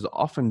diocese is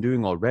often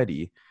doing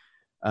already,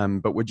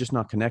 but we're just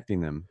not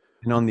connecting them.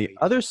 And on the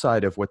other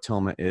side of what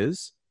Tilma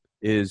is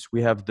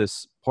we have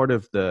this part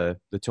of the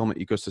Tilma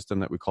ecosystem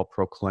that we call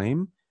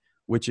Proclaim,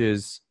 which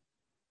is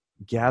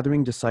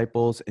gathering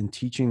disciples and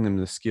teaching them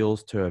the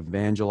skills to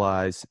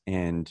evangelize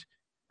and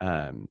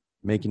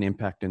make an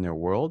impact in their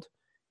world.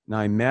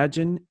 Now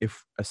imagine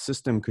if a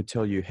system could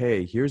tell you,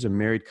 hey, here's a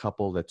married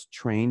couple that's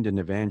trained and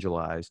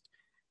evangelized.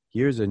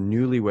 Here's a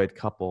newlywed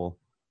couple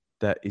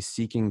that is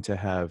seeking to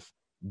have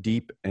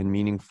deep and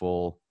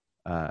meaningful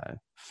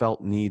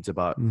felt needs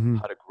about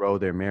how to grow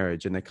their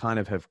marriage. And they kind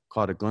of have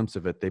caught a glimpse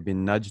of it. They've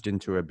been nudged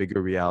into a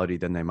bigger reality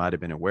than they might have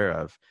been aware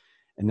of.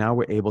 And now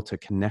we're able to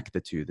connect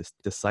the two, this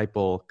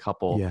disciple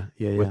couple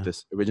with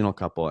this original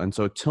couple. And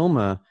so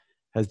Tilma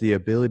has the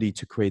ability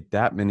to create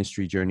that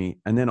ministry journey,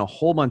 and then a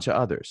whole bunch of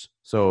others.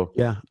 So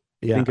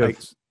think of,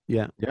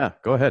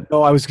 go ahead.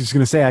 No, I was just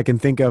going to say, I can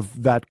think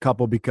of that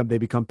couple they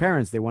become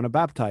parents. They want to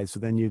baptize. So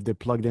then they're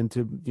plugged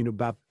into,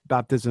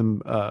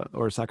 baptism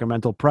or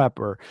sacramental prep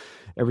or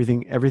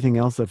everything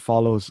else that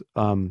follows.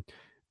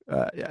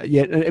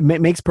 It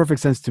makes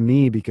perfect sense to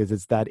me, because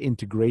it's that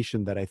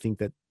integration that I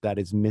think that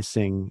is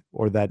missing,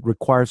 or that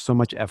requires so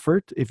much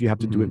effort if you have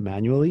to do it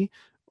manually,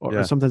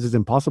 or sometimes it's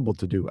impossible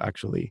to do,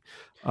 actually.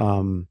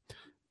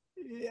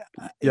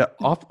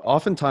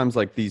 Oftentimes,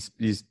 like these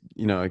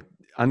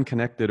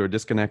unconnected or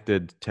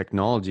disconnected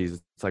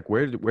technologies, it's like,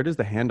 where does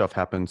the handoff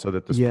happen so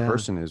that this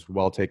person is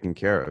well taken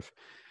care of?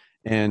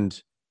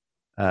 And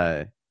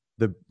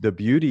the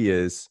beauty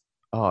is,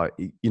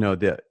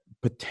 the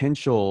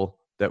potential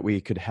that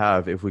we could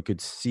have if we could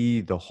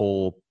see the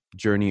whole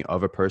journey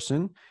of a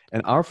person.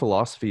 And our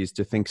philosophy is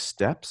to think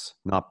steps,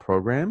 not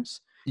programs.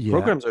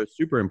 Programs are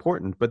super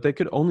important, but they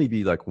could only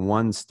be like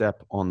one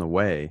step on the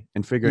way,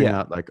 and figuring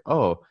out like,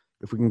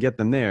 if we can get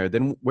them there,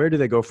 then where do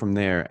they go from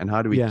there? And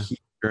how do we keep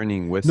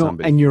journeying with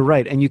somebody? And you're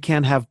right. And you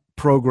can't have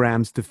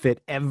programs to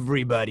fit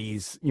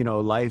everybody's,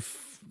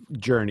 life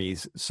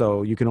journeys,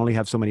 so you can only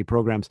have so many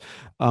programs.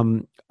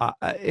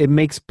 It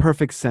makes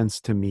perfect sense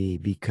to me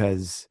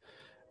because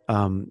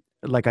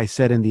like I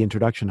said in the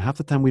introduction, half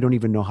the time we don't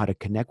even know how to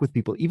connect with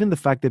people. Even the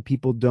fact that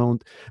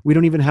we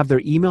don't even have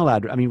their email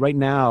address. I mean, right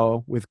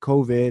now with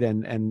COVID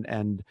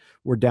and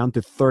we're down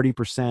to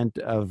 30%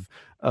 of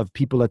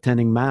people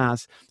attending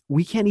mass,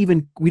 we don't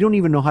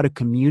even know how to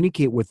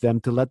communicate with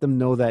them to let them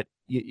know that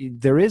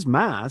there is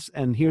mass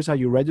and here's how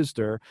you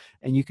register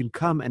and you can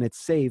come and it's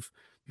safe,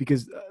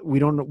 because we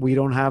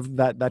don't have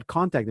that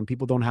contact, and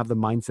people don't have the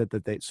mindset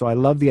that they. So I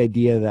love the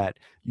idea that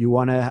you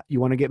want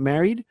to get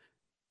married,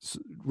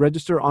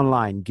 register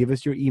online, give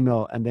us your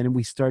email, and then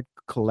we start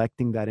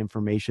collecting that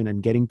information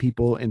and getting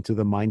people into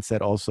the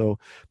mindset also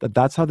that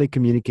that's how they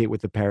communicate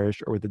with the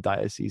parish or with the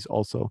diocese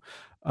also.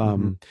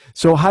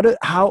 So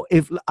how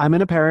if I'm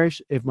in a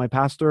parish, if my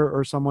pastor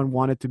or someone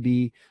wanted to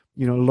be,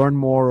 learn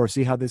more or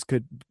see how this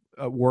could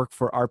work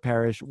for our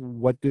parish,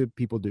 what do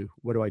people do?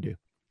 What do I do?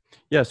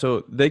 Yeah,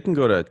 so they can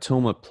go to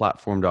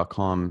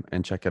tilmaplatform.com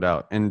and check it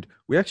out. And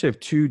we actually have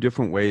two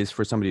different ways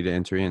for somebody to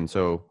enter in.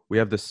 So we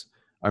have this.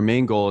 Our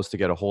main goal is to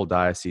get a whole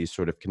diocese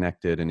sort of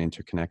connected and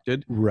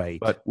interconnected. Right.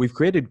 But we've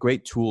created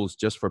great tools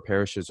just for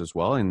parishes as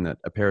well, in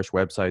a parish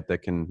website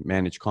that can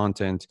manage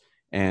content.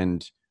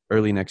 And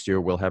early next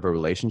year, we'll have a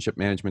relationship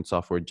management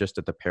software just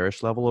at the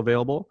parish level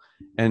available.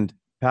 And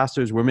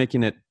pastors, we're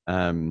making it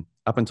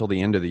up until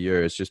the end of the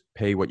year is just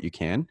pay what you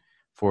can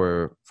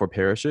for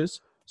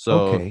parishes.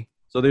 So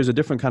there's a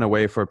different kind of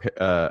way for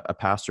a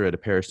pastor at a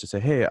parish to say,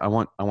 hey, I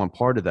want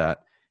part of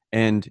that.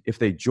 And if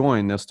they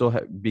join, they'll still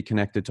be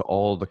connected to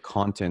all the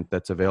content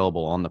that's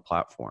available on the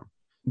platform.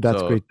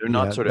 That's great. They're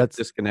not sort of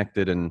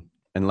disconnected and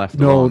left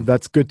alone. No,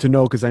 that's good to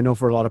know, because I know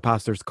for a lot of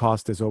pastors,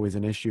 cost is always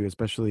an issue,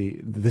 especially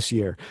this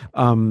year.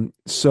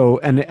 So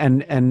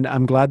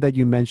I'm glad that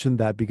you mentioned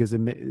that, because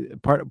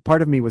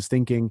part of me was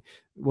thinking,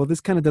 well,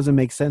 this kind of doesn't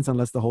make sense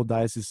unless the whole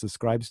diocese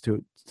subscribes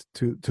to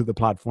the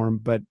platform.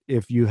 But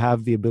if you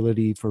have the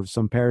ability for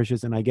some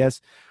parishes, and I guess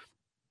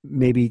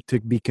maybe to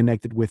be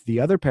connected with the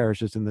other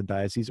parishes in the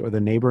diocese or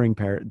the neighboring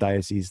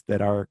dioceses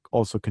that are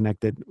also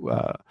connected,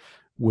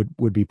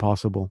 would be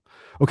possible.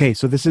 Okay,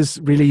 so this is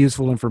really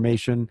useful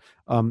information.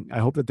 I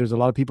hope that there's a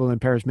lot of people in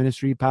parish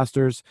ministry,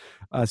 pastors,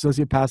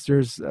 associate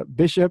pastors,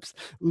 bishops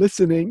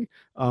listening.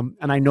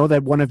 And I know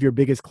that one of your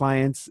biggest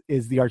clients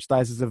is the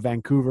Archdiocese of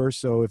Vancouver.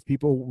 So if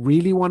people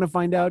really want to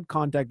find out,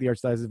 contact the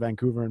Archdiocese of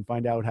Vancouver and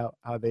find out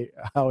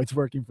how it's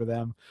working for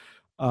them.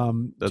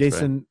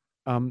 Jason, right.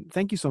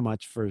 Thank you so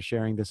much for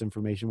sharing this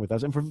information with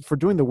us and for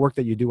doing the work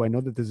that you do. I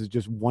know that this is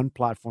just one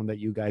platform that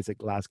you guys at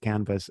Glass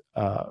Canvas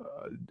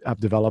have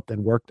developed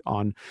and worked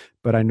on,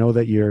 but I know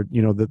that you're,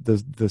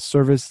 the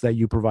service that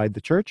you provide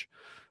the church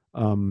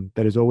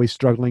that is always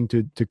struggling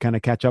to kind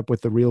of catch up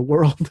with the real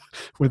world,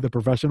 with the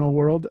professional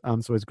world.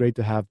 So it's great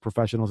to have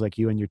professionals like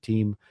you and your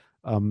team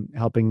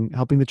helping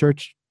the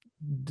church.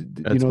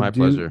 That's my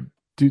pleasure.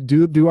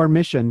 Do our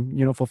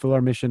mission, fulfill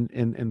our mission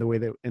in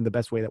the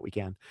best way that we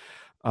can.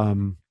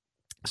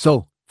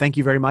 So thank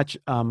you very much.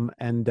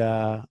 And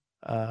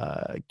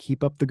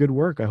keep up the good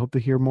work. I hope to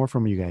hear more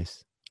from you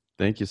guys.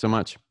 Thank you so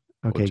much.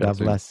 Okay, God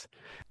bless.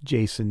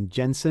 Jason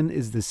Jensen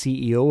is the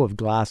CEO of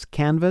Glass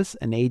Canvas,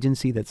 an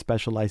agency that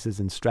specializes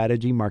in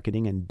strategy,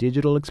 marketing, and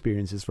digital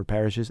experiences for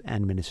parishes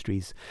and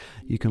ministries.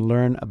 You can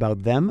learn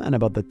about them and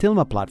about the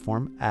Tilma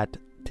platform at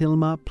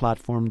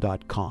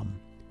tilmaplatform.com.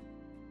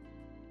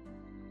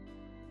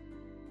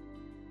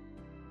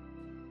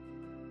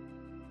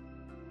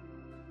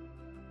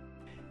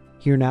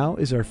 Here now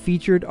is our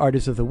featured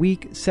artist of the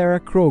week, Sarah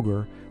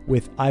Kroger,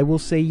 with I Will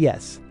Say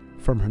Yes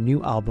from her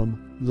new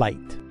album, Light.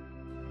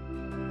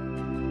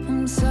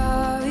 I'm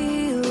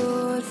sorry,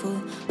 Lord,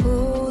 for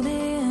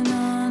holding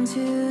on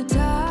too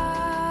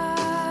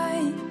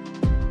tight,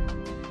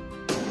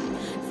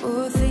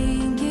 for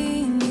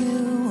thinking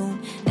you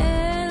won't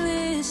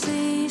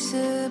endlessly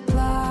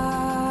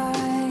supply.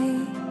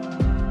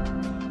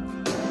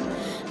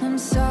 I'm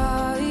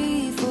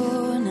sorry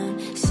for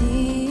not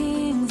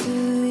seeing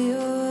through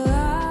your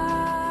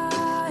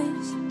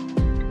eyes.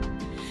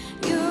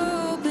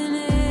 You're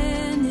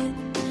open-ended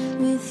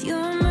with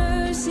your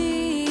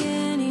mercy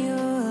and your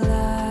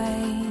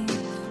light.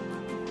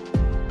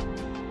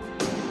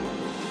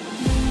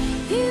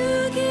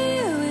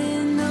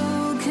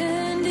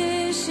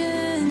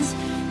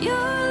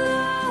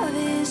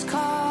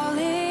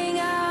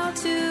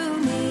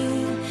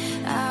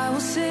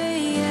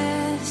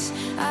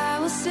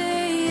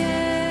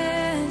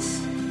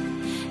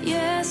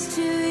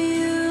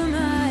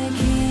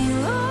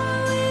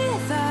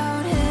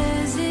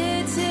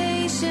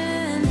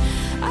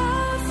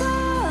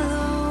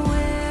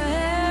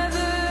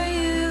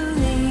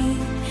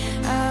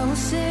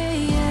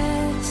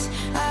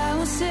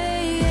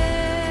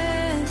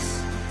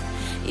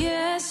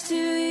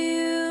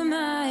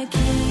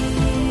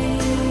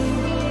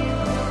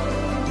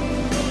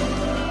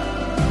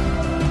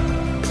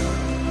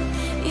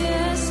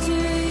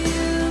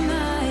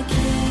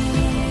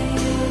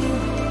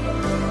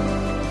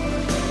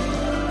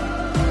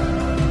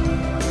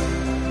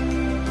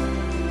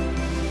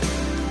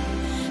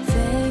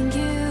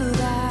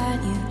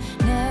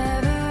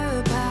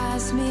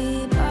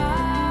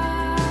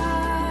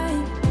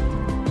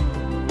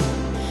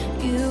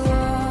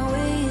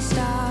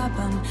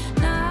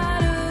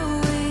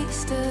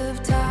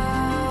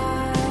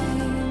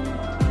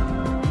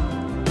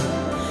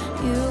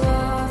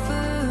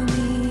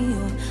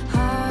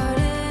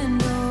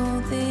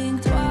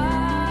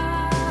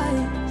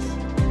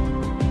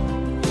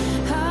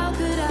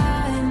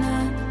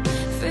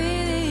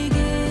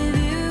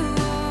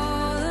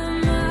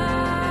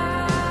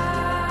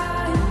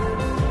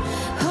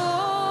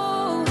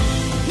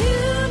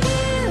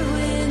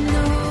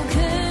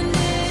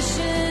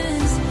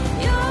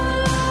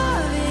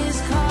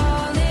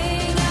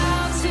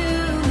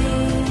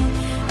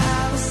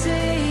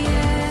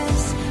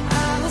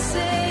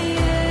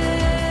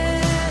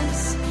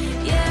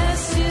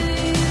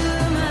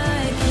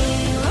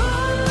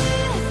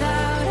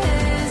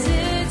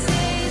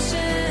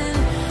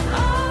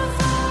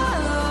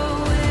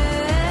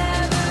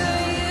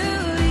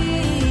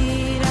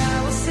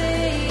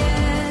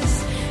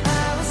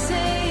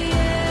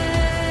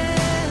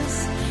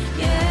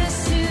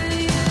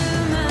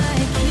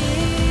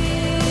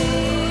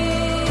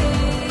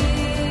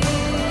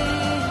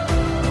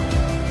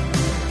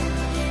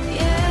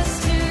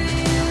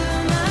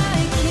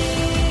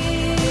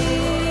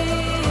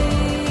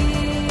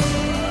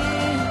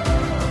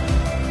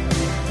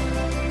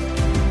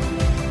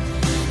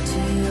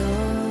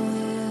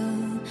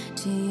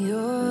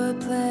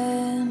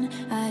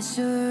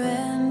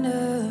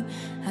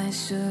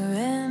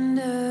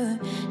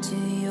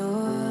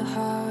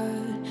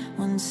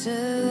 once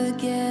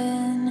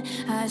again.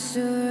 I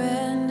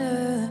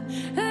surrender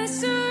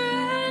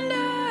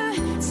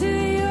to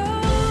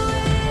your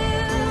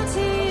will,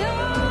 to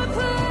your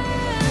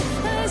plan.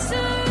 I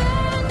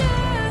surrender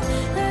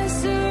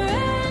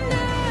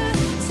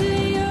to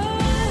your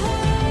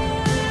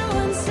heart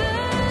once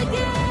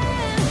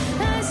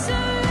again. I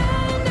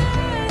surrender.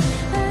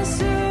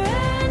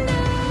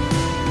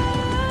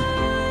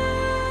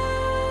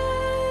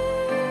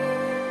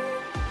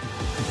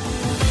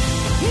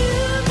 You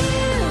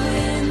give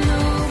in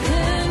no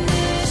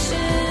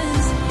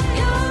conditions.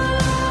 Your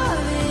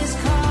love is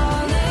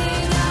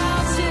calling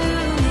out to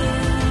me.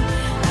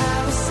 I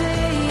will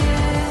say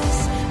yes.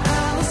 I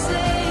will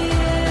say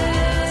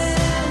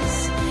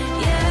yes.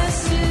 Yes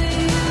to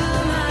you,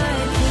 my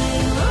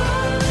King.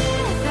 Oh,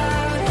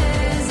 without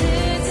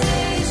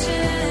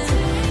hesitation,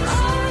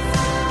 I'll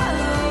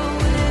follow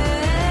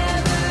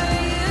wherever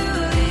you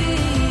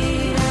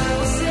lead. I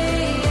will say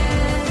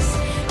yes.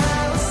 I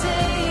will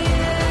say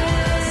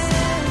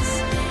yes.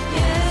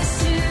 Yes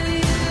to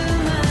you,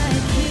 my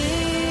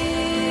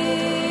King.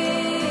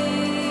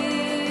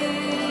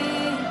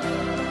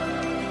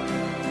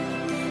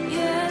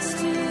 Yes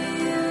to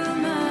you,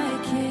 my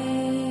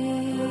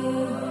King.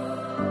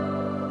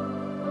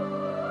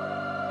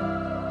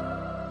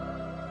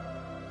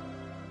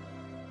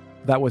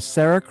 That was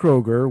Sarah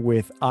Kroger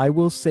with I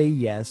Will Say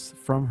Yes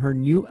from her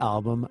new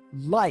album,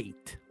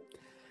 Light.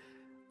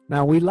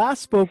 Now, we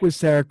last spoke with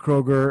Sarah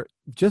Kroger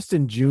just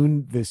in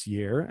June this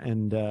year,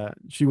 and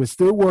she was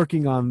still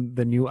working on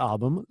the new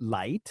album,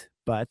 Light,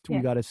 but we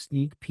Yeah. got a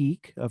sneak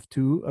peek of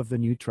 2 of the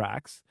new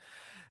tracks.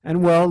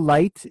 And well,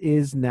 Light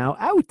is now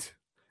out.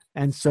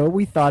 And so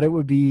we thought it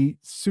would be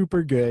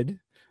super good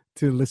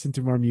to listen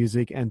to more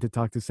music and to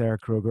talk to Sarah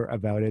Kroger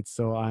about it.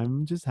 So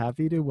I'm just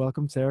happy to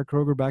welcome Sarah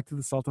Kroger back to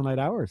the Salt and Light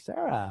Hour.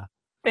 Sarah.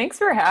 Thanks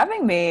for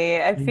having me.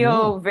 I know.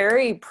 feel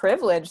very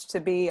privileged to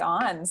be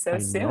on so I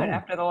soon know.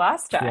 after the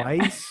last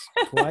time.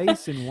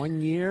 Twice in 1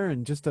 year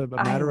and just a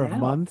I matter of know.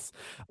 months.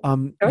 So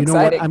You know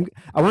what? exciting.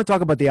 I want to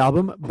talk about the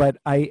album, but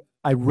I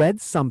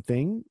read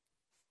something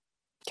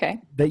Okay.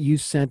 that you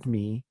sent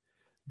me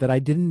that I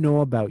didn't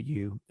know about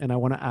you, and I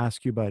want to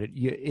ask you about it.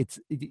 You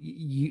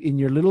in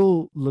your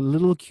little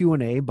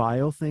Q&A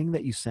bio thing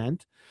that you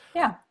sent.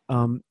 Yeah.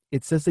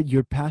 It says that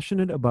you're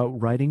passionate about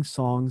writing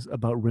songs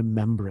about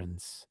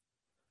remembrance.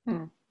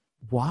 Hmm.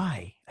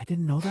 Why? I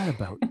didn't know that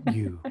about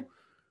you.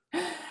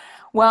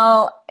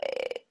 Well,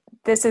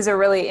 this is a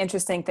really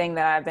interesting thing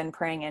that I've been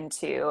praying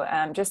into.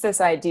 Just this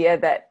idea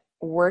that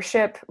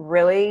worship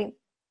really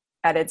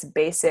at its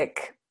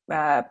basic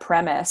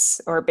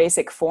premise or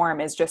basic form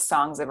is just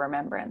songs of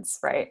remembrance,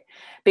 right?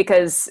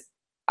 Because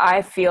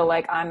I feel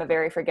like I'm a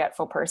very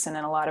forgetful person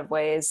in a lot of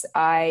ways.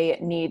 I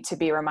need to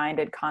be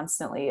reminded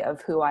constantly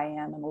of who I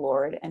am in the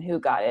Lord and who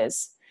God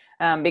is,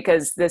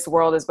 because this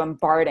world is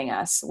bombarding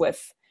us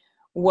with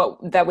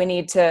that we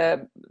need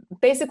to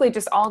basically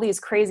just all these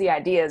crazy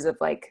ideas of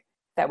like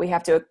that we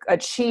have to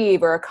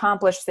achieve or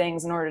accomplish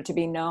things in order to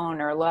be known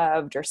or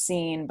loved or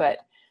seen. But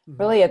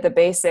really at the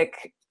basis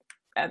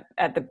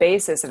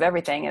of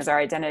everything is our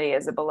identity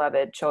as the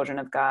beloved children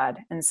of God.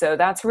 And so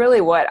that's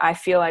really what I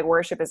feel like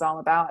worship is all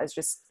about, is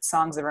just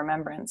songs of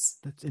remembrance.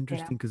 That's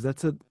interesting because I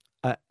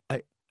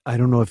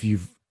don't know if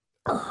you've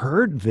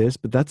heard this,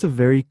 but that's a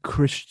very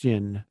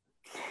Christian,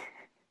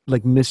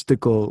 like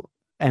mystical,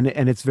 and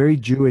it's very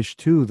Jewish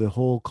too. The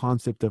whole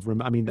concept of the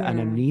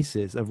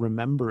anamnesis of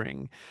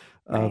remembering,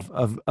 of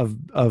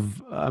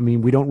I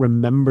mean, we don't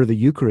remember the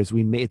Eucharist.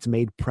 It's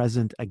made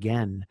present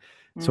again.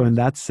 So in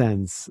that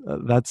sense,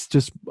 that's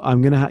just,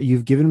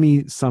 you've given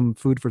me some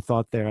food for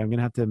thought there. I'm going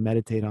to have to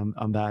meditate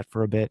on that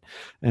for a bit,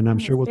 and I'm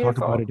sure we'll talk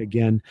about it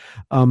again.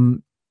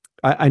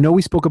 I know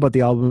we spoke about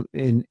the album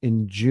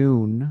in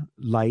June,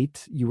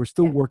 Light. You were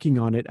still working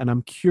on it, and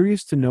I'm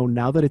curious to know,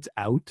 now that it's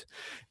out,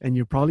 and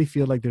you probably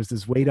feel like there's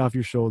this weight off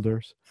your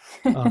shoulders.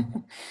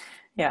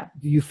 Yeah.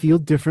 Do you feel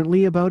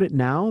differently about it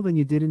now than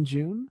you did in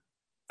June?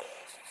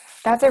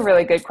 That's a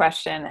really good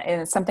question.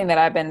 And it's something that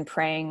I've been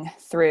praying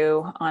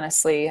through,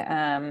 honestly,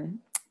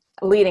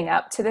 leading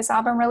up to this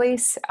album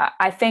release.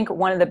 I think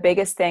one of the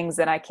biggest things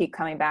that I keep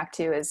coming back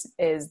to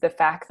is the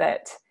fact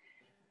that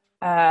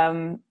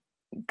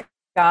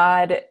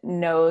God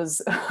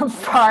knows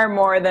far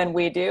more than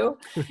we do.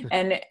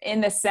 And in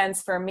the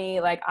sense, for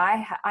me, like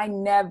I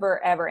never,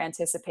 ever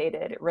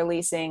anticipated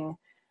releasing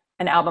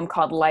an album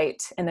called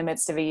Light in the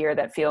midst of a year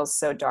that feels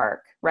so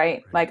dark,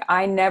 right? Like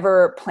I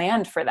never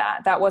planned for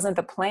that. That wasn't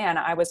the plan.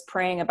 I was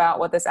praying about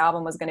what this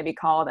album was going to be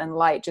called, and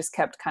Light just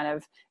kept kind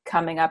of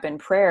coming up in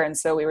prayer. And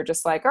so we were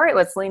just like, all right,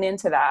 let's lean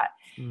into that.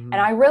 And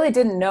I really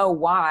didn't know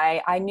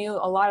why. I knew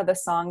a lot of the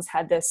songs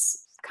had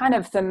this kind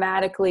of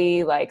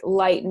thematically like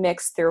light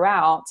mixed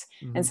throughout.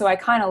 Mhm. And so I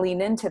kind of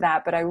lean into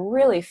that, but I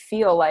really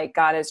feel like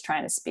God is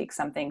trying to speak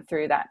something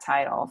through that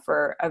title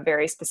for a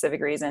very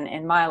specific reason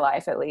in my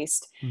life, at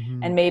least. Mhm.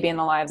 And maybe in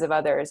the lives of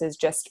others, is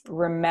just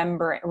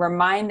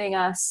reminding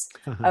us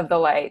of the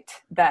light,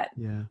 that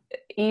Yeah.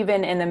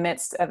 even in the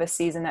midst of a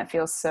season that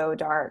feels so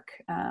dark,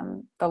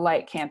 the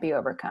light can't be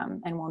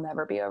overcome and will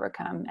never be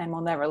overcome and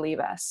will never leave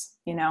us,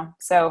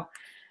 So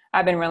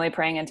I've been really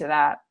praying into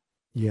that.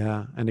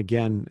 Yeah. And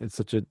again, it's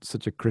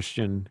such a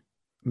Christian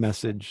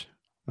message.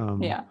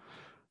 Yeah.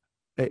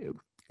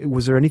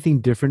 Was there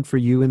anything different for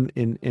you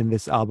in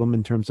this album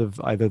in terms of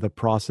either the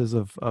process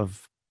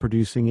of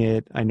producing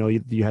it? I know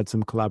you had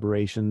some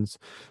collaborations,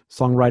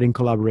 songwriting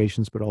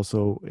collaborations, but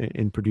also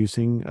in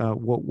producing.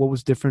 What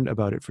was different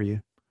about it for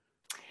you?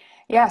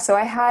 Yeah, so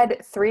I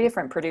had 3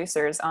 different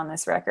producers on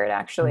this record,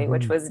 actually,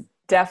 which was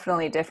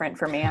definitely different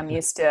for me. I'm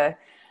used to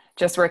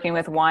just working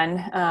with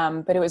one,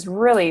 but it was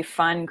really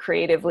fun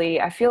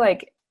creatively. I feel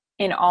like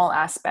in all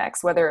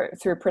aspects, whether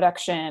through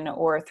production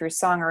or through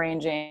song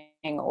arranging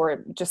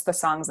or just the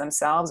songs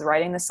themselves,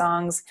 writing the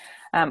songs,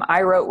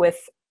 I wrote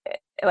with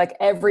like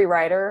every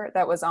writer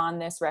that was on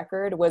this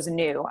record was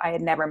new. I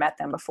had never met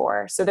them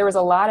before. So there was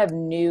a lot of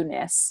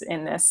newness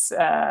in this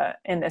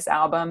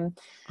album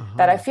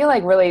that I feel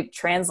like really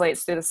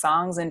translates through the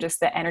songs and just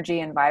the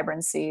energy and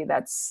vibrancy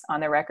that's on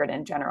the record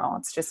in general.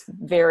 It's just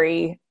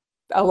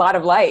a lot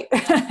of light.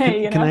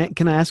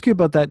 Can I ask you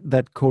about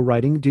that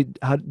co-writing?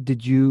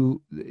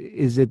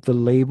 Is it the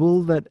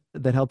label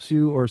that helps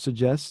you or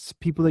suggests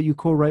people that you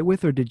co-write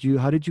with, or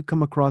how did you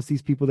come across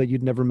these people that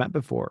you'd never met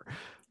before?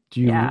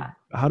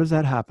 How does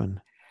that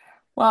happen?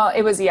 Well,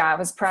 it was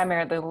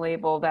primarily the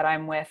label that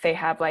I'm with. They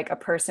have like a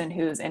person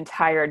whose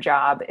entire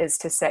job is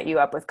to set you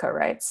up with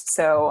co-writes.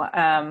 So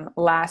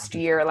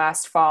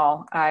last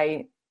fall,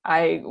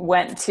 I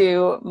went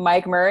to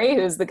Mike Murray,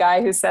 who's the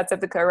guy who sets up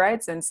the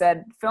co-writes, and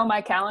said, fill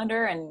my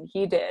calendar. And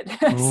he did.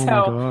 Oh my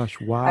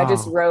gosh. Wow. I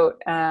just wrote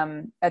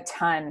a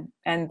ton.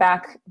 And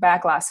back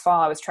last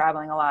fall, I was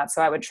traveling a lot.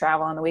 So I would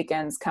travel on the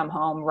weekends, come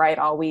home, write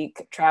all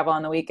week, travel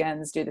on the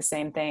weekends, do the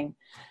same thing.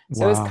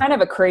 So It was kind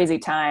of a crazy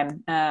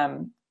time.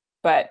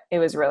 But it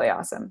was really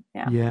awesome.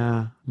 Yeah.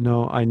 Yeah.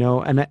 No, I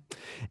know. And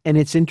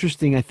it's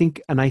interesting. I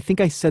think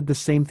I said the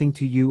same thing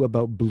to you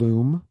about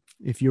Bloom,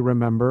 if you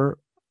remember.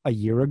 A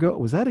year ago.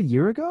 Was that a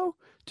year ago?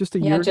 Just a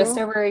year ago? Yeah, just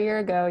over a year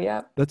ago.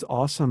 Yep. That's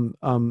awesome.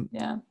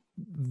 Yeah.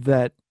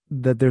 That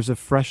there's a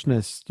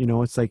freshness,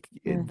 it's like,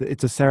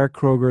 it's a Sarah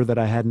Kroger that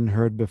I hadn't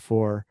heard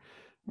before,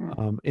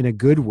 in a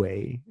good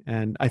way.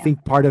 And I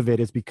think part of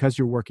it is because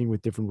you're working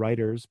with different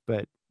writers,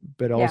 but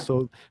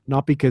also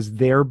not because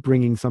they're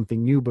bringing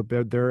something new, but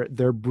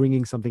they're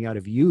bringing something out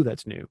of you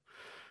that's new.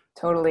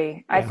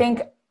 Totally. Yeah. I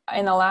think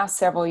in the last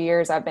several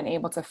years, I've been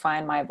able to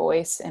find my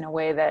voice in a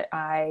way that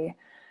I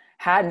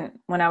hadn't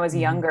when I was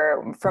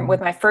younger.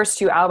 With my first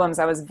 2 albums,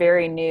 I was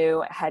very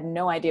new, had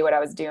no idea what I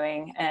was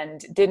doing,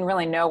 and didn't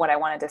really know what I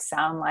wanted to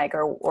sound like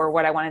or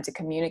what I wanted to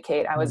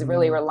communicate. I was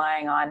really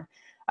relying on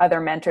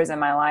other mentors in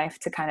my life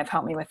to kind of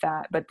help me with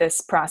that. But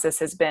this process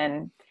has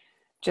been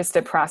just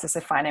a process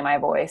of finding my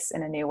voice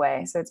in a new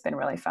way. So it's been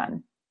really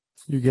fun.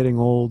 You're getting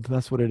old.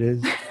 That's what it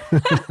is.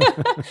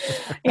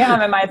 Yeah,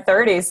 I'm in my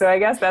 30s, so I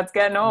guess that's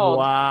getting old.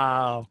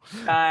 Wow.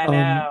 I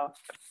know.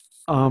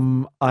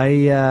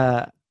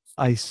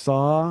 I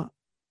saw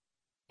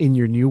in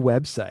your new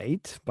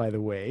website, by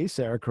the way,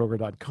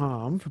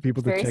 sarahkroger.com, for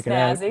people to check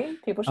snazzy. it out.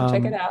 People should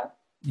check it out.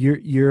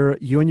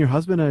 You and your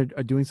husband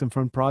are doing some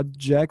fun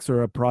projects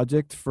or a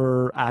project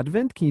for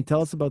Advent. Can you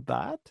tell us about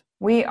that?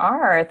 We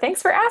are.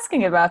 Thanks for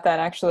asking about that,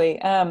 actually.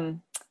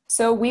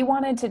 So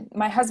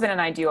my husband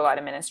and I do a lot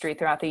of ministry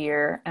throughout the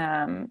year,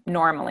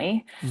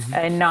 normally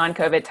in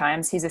non-COVID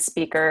times. He's a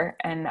speaker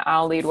and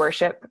I'll lead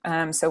worship.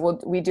 So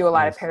we do a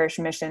lot of parish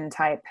mission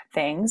type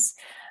things.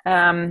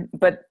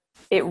 But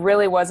it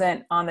really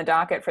wasn't on the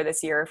docket for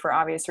this year for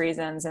obvious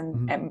reasons.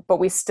 But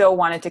we still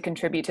wanted to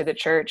contribute to the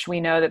church.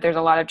 We know that there's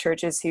a lot of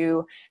churches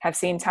who have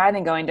seen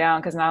tithing going down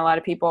because not a lot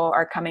of people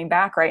are coming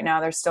back right now.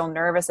 They're still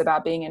nervous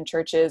about being in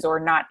churches or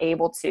not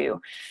able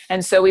to.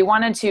 And so we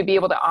wanted to be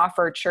able to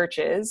offer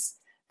churches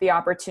the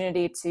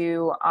opportunity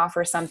to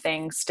offer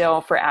something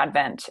still for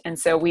Advent. And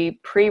so we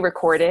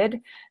pre-recorded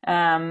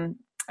an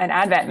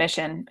Advent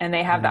mission, and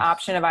they have the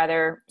option of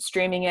either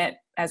streaming it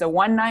as a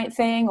 1-night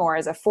thing or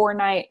as a 4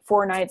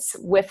 nights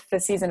with the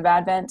season of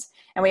Advent.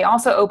 And we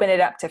also open it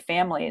up to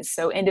families.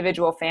 So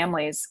individual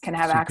families can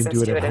have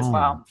access to it as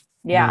well.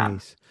 Yeah.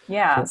 Nice.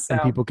 Yeah.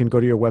 And people can go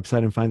to your website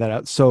and find that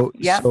out. So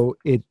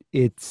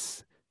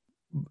it's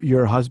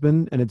your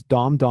husband, and it's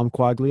Dom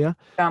Quaglia.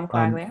 Dom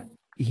Quaglia.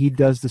 He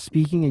does the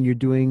speaking and you're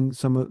doing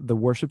some of the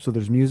worship. So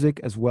there's music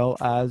as well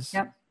as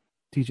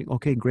teaching.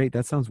 Okay, great.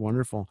 That sounds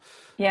wonderful.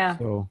 Yeah.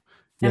 So,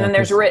 and then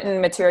there's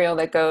written material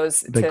that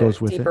goes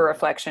with deeper it.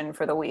 reflection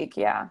for the week.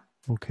 Yeah.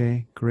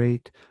 Okay,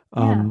 great.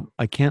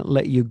 I can't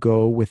let you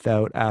go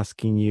without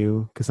asking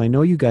you, because I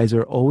know you guys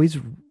are always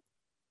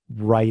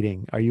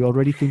writing? Are you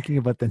already thinking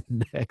about the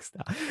next?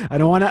 I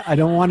don't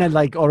want to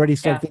like already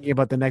start thinking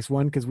about the next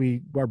one, because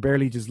we are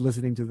barely just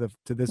listening to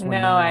this one.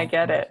 No, now. I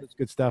get it. It's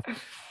good stuff.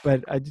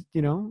 But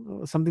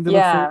something to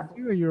look forward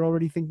to, or you're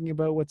already thinking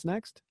about what's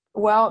next?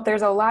 Well,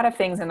 there's a lot of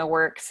things in the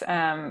works.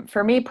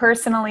 For me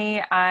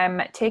personally,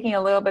 I'm taking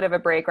a little bit of a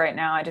break right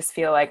now. I just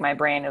feel like my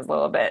brain is a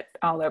little bit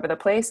all over the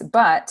place,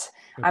 but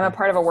I'm a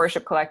part of a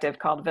worship collective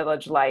called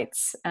Village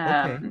Lights.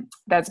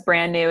 That's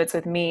brand new. It's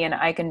with me and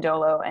Ike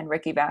Ndolo and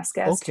Ricky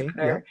Vasquez.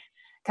 They're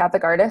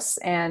Catholic artists.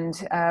 And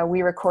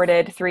we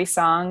recorded 3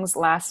 songs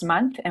last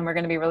month, and we're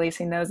going to be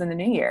releasing those in the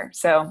new year.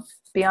 So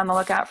be on the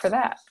lookout for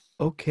that.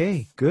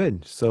 Okay,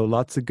 good. So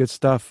lots of good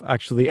stuff.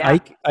 Actually,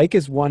 Ike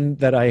is one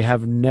that I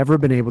have never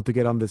been able to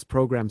get on this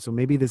program. So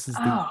maybe this is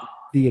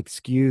the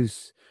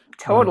excuse.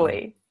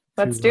 Totally.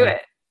 Let's do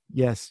it.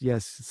 Yes.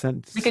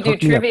 We could do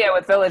trivia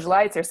with Village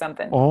Lights or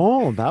something.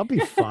 Oh, that'll be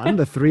fun.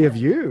 The 3 of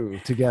you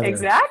together.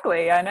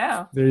 Exactly. I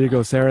know. There you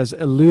go. Sarah's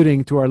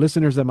alluding to our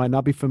listeners that might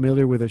not be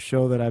familiar with a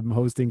show that I'm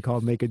hosting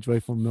called Make a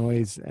Joyful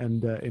Noise,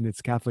 and in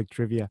its Catholic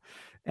trivia.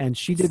 And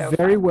she did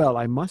very well,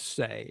 I must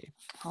say.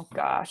 Oh,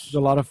 gosh. It was a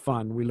lot of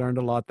fun. We learned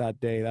a lot that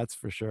day, that's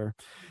for sure.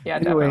 Yeah,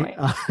 anyway,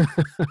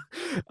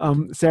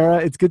 definitely. Sarah,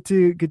 it's good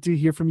to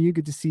hear from you.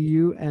 Good to see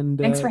you. And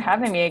thanks for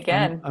having me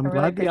again. I'm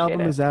glad the album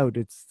is out.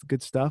 It's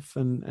good stuff.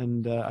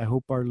 And I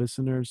hope our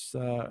listeners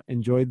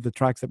enjoyed the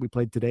tracks that we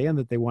played today, and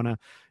that they want to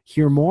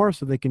hear more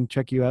so they can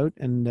check you out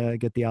and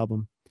get the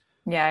album.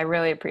 Yeah, I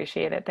really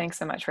appreciate it. Thanks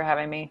so much for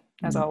having me,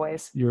 as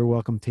always. You're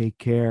welcome. Take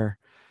care.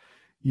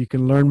 You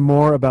can learn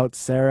more about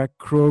Sarah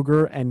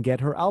Kroger and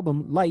get her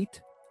album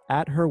Light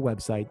at her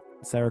website,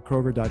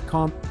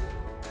 sarahkroger.com.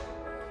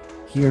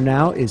 Here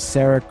now is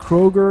Sarah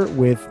Kroger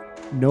with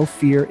No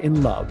Fear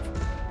in Love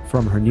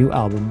from her new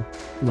album,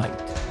 Light.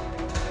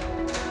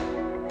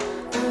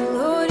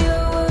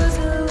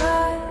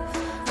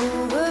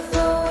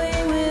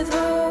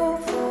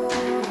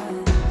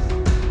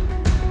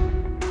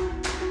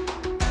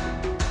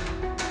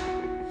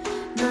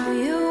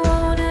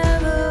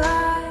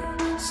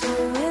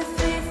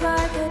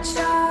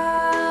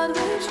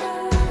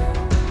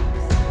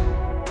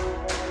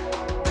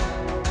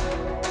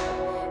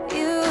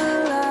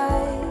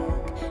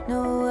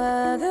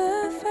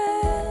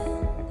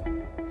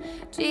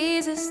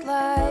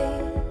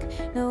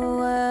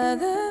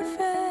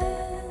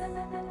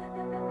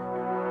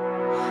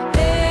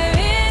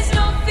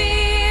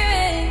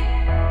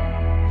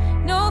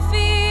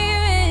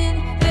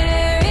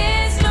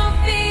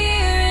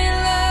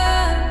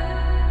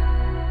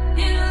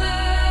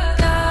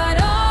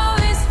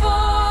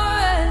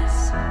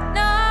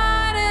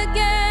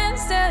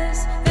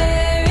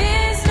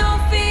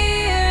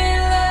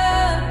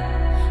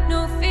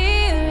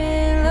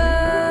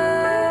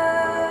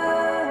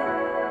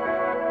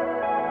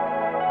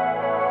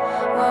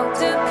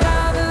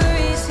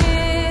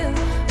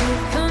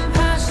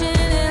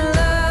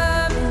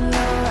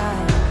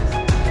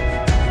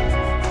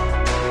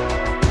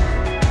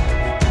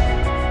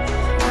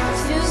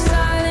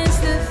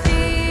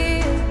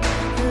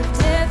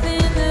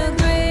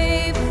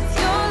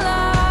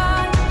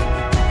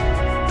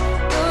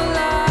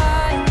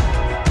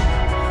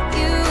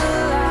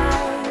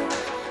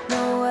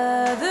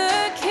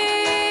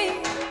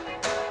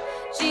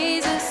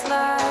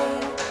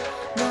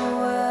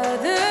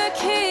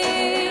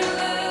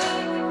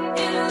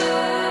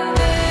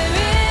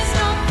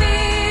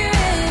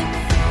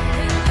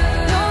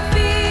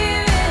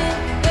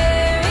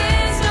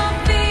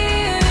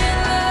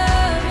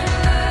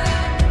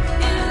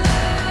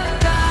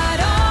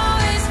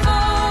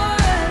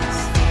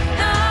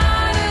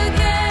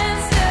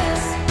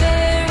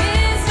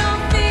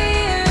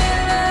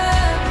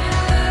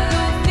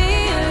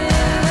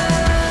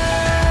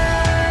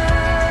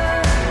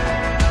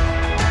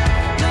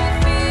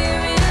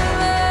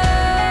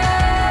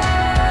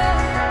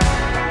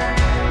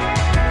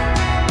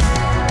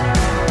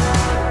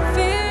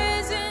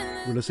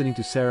 Listening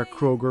to Sarah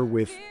Kroger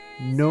with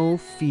No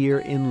Fear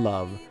in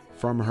Love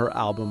from her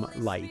album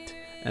Light.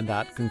 And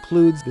that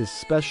concludes this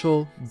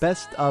special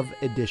best of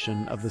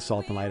edition of the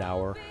Salt and Light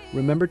Hour.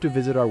 Remember to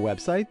visit our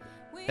website,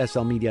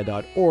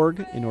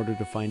 slmedia.org, in order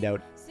to find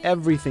out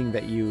everything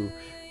that you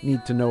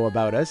need to know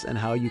about us and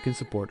how you can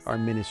support our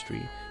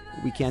ministry.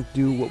 We can't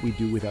do what we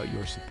do without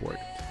your support.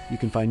 You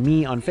can find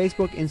me on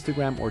Facebook,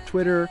 Instagram, or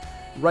Twitter.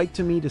 Write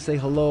to me to say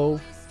hello.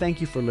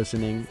 Thank you for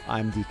listening.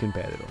 I'm Deacon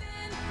Pedro.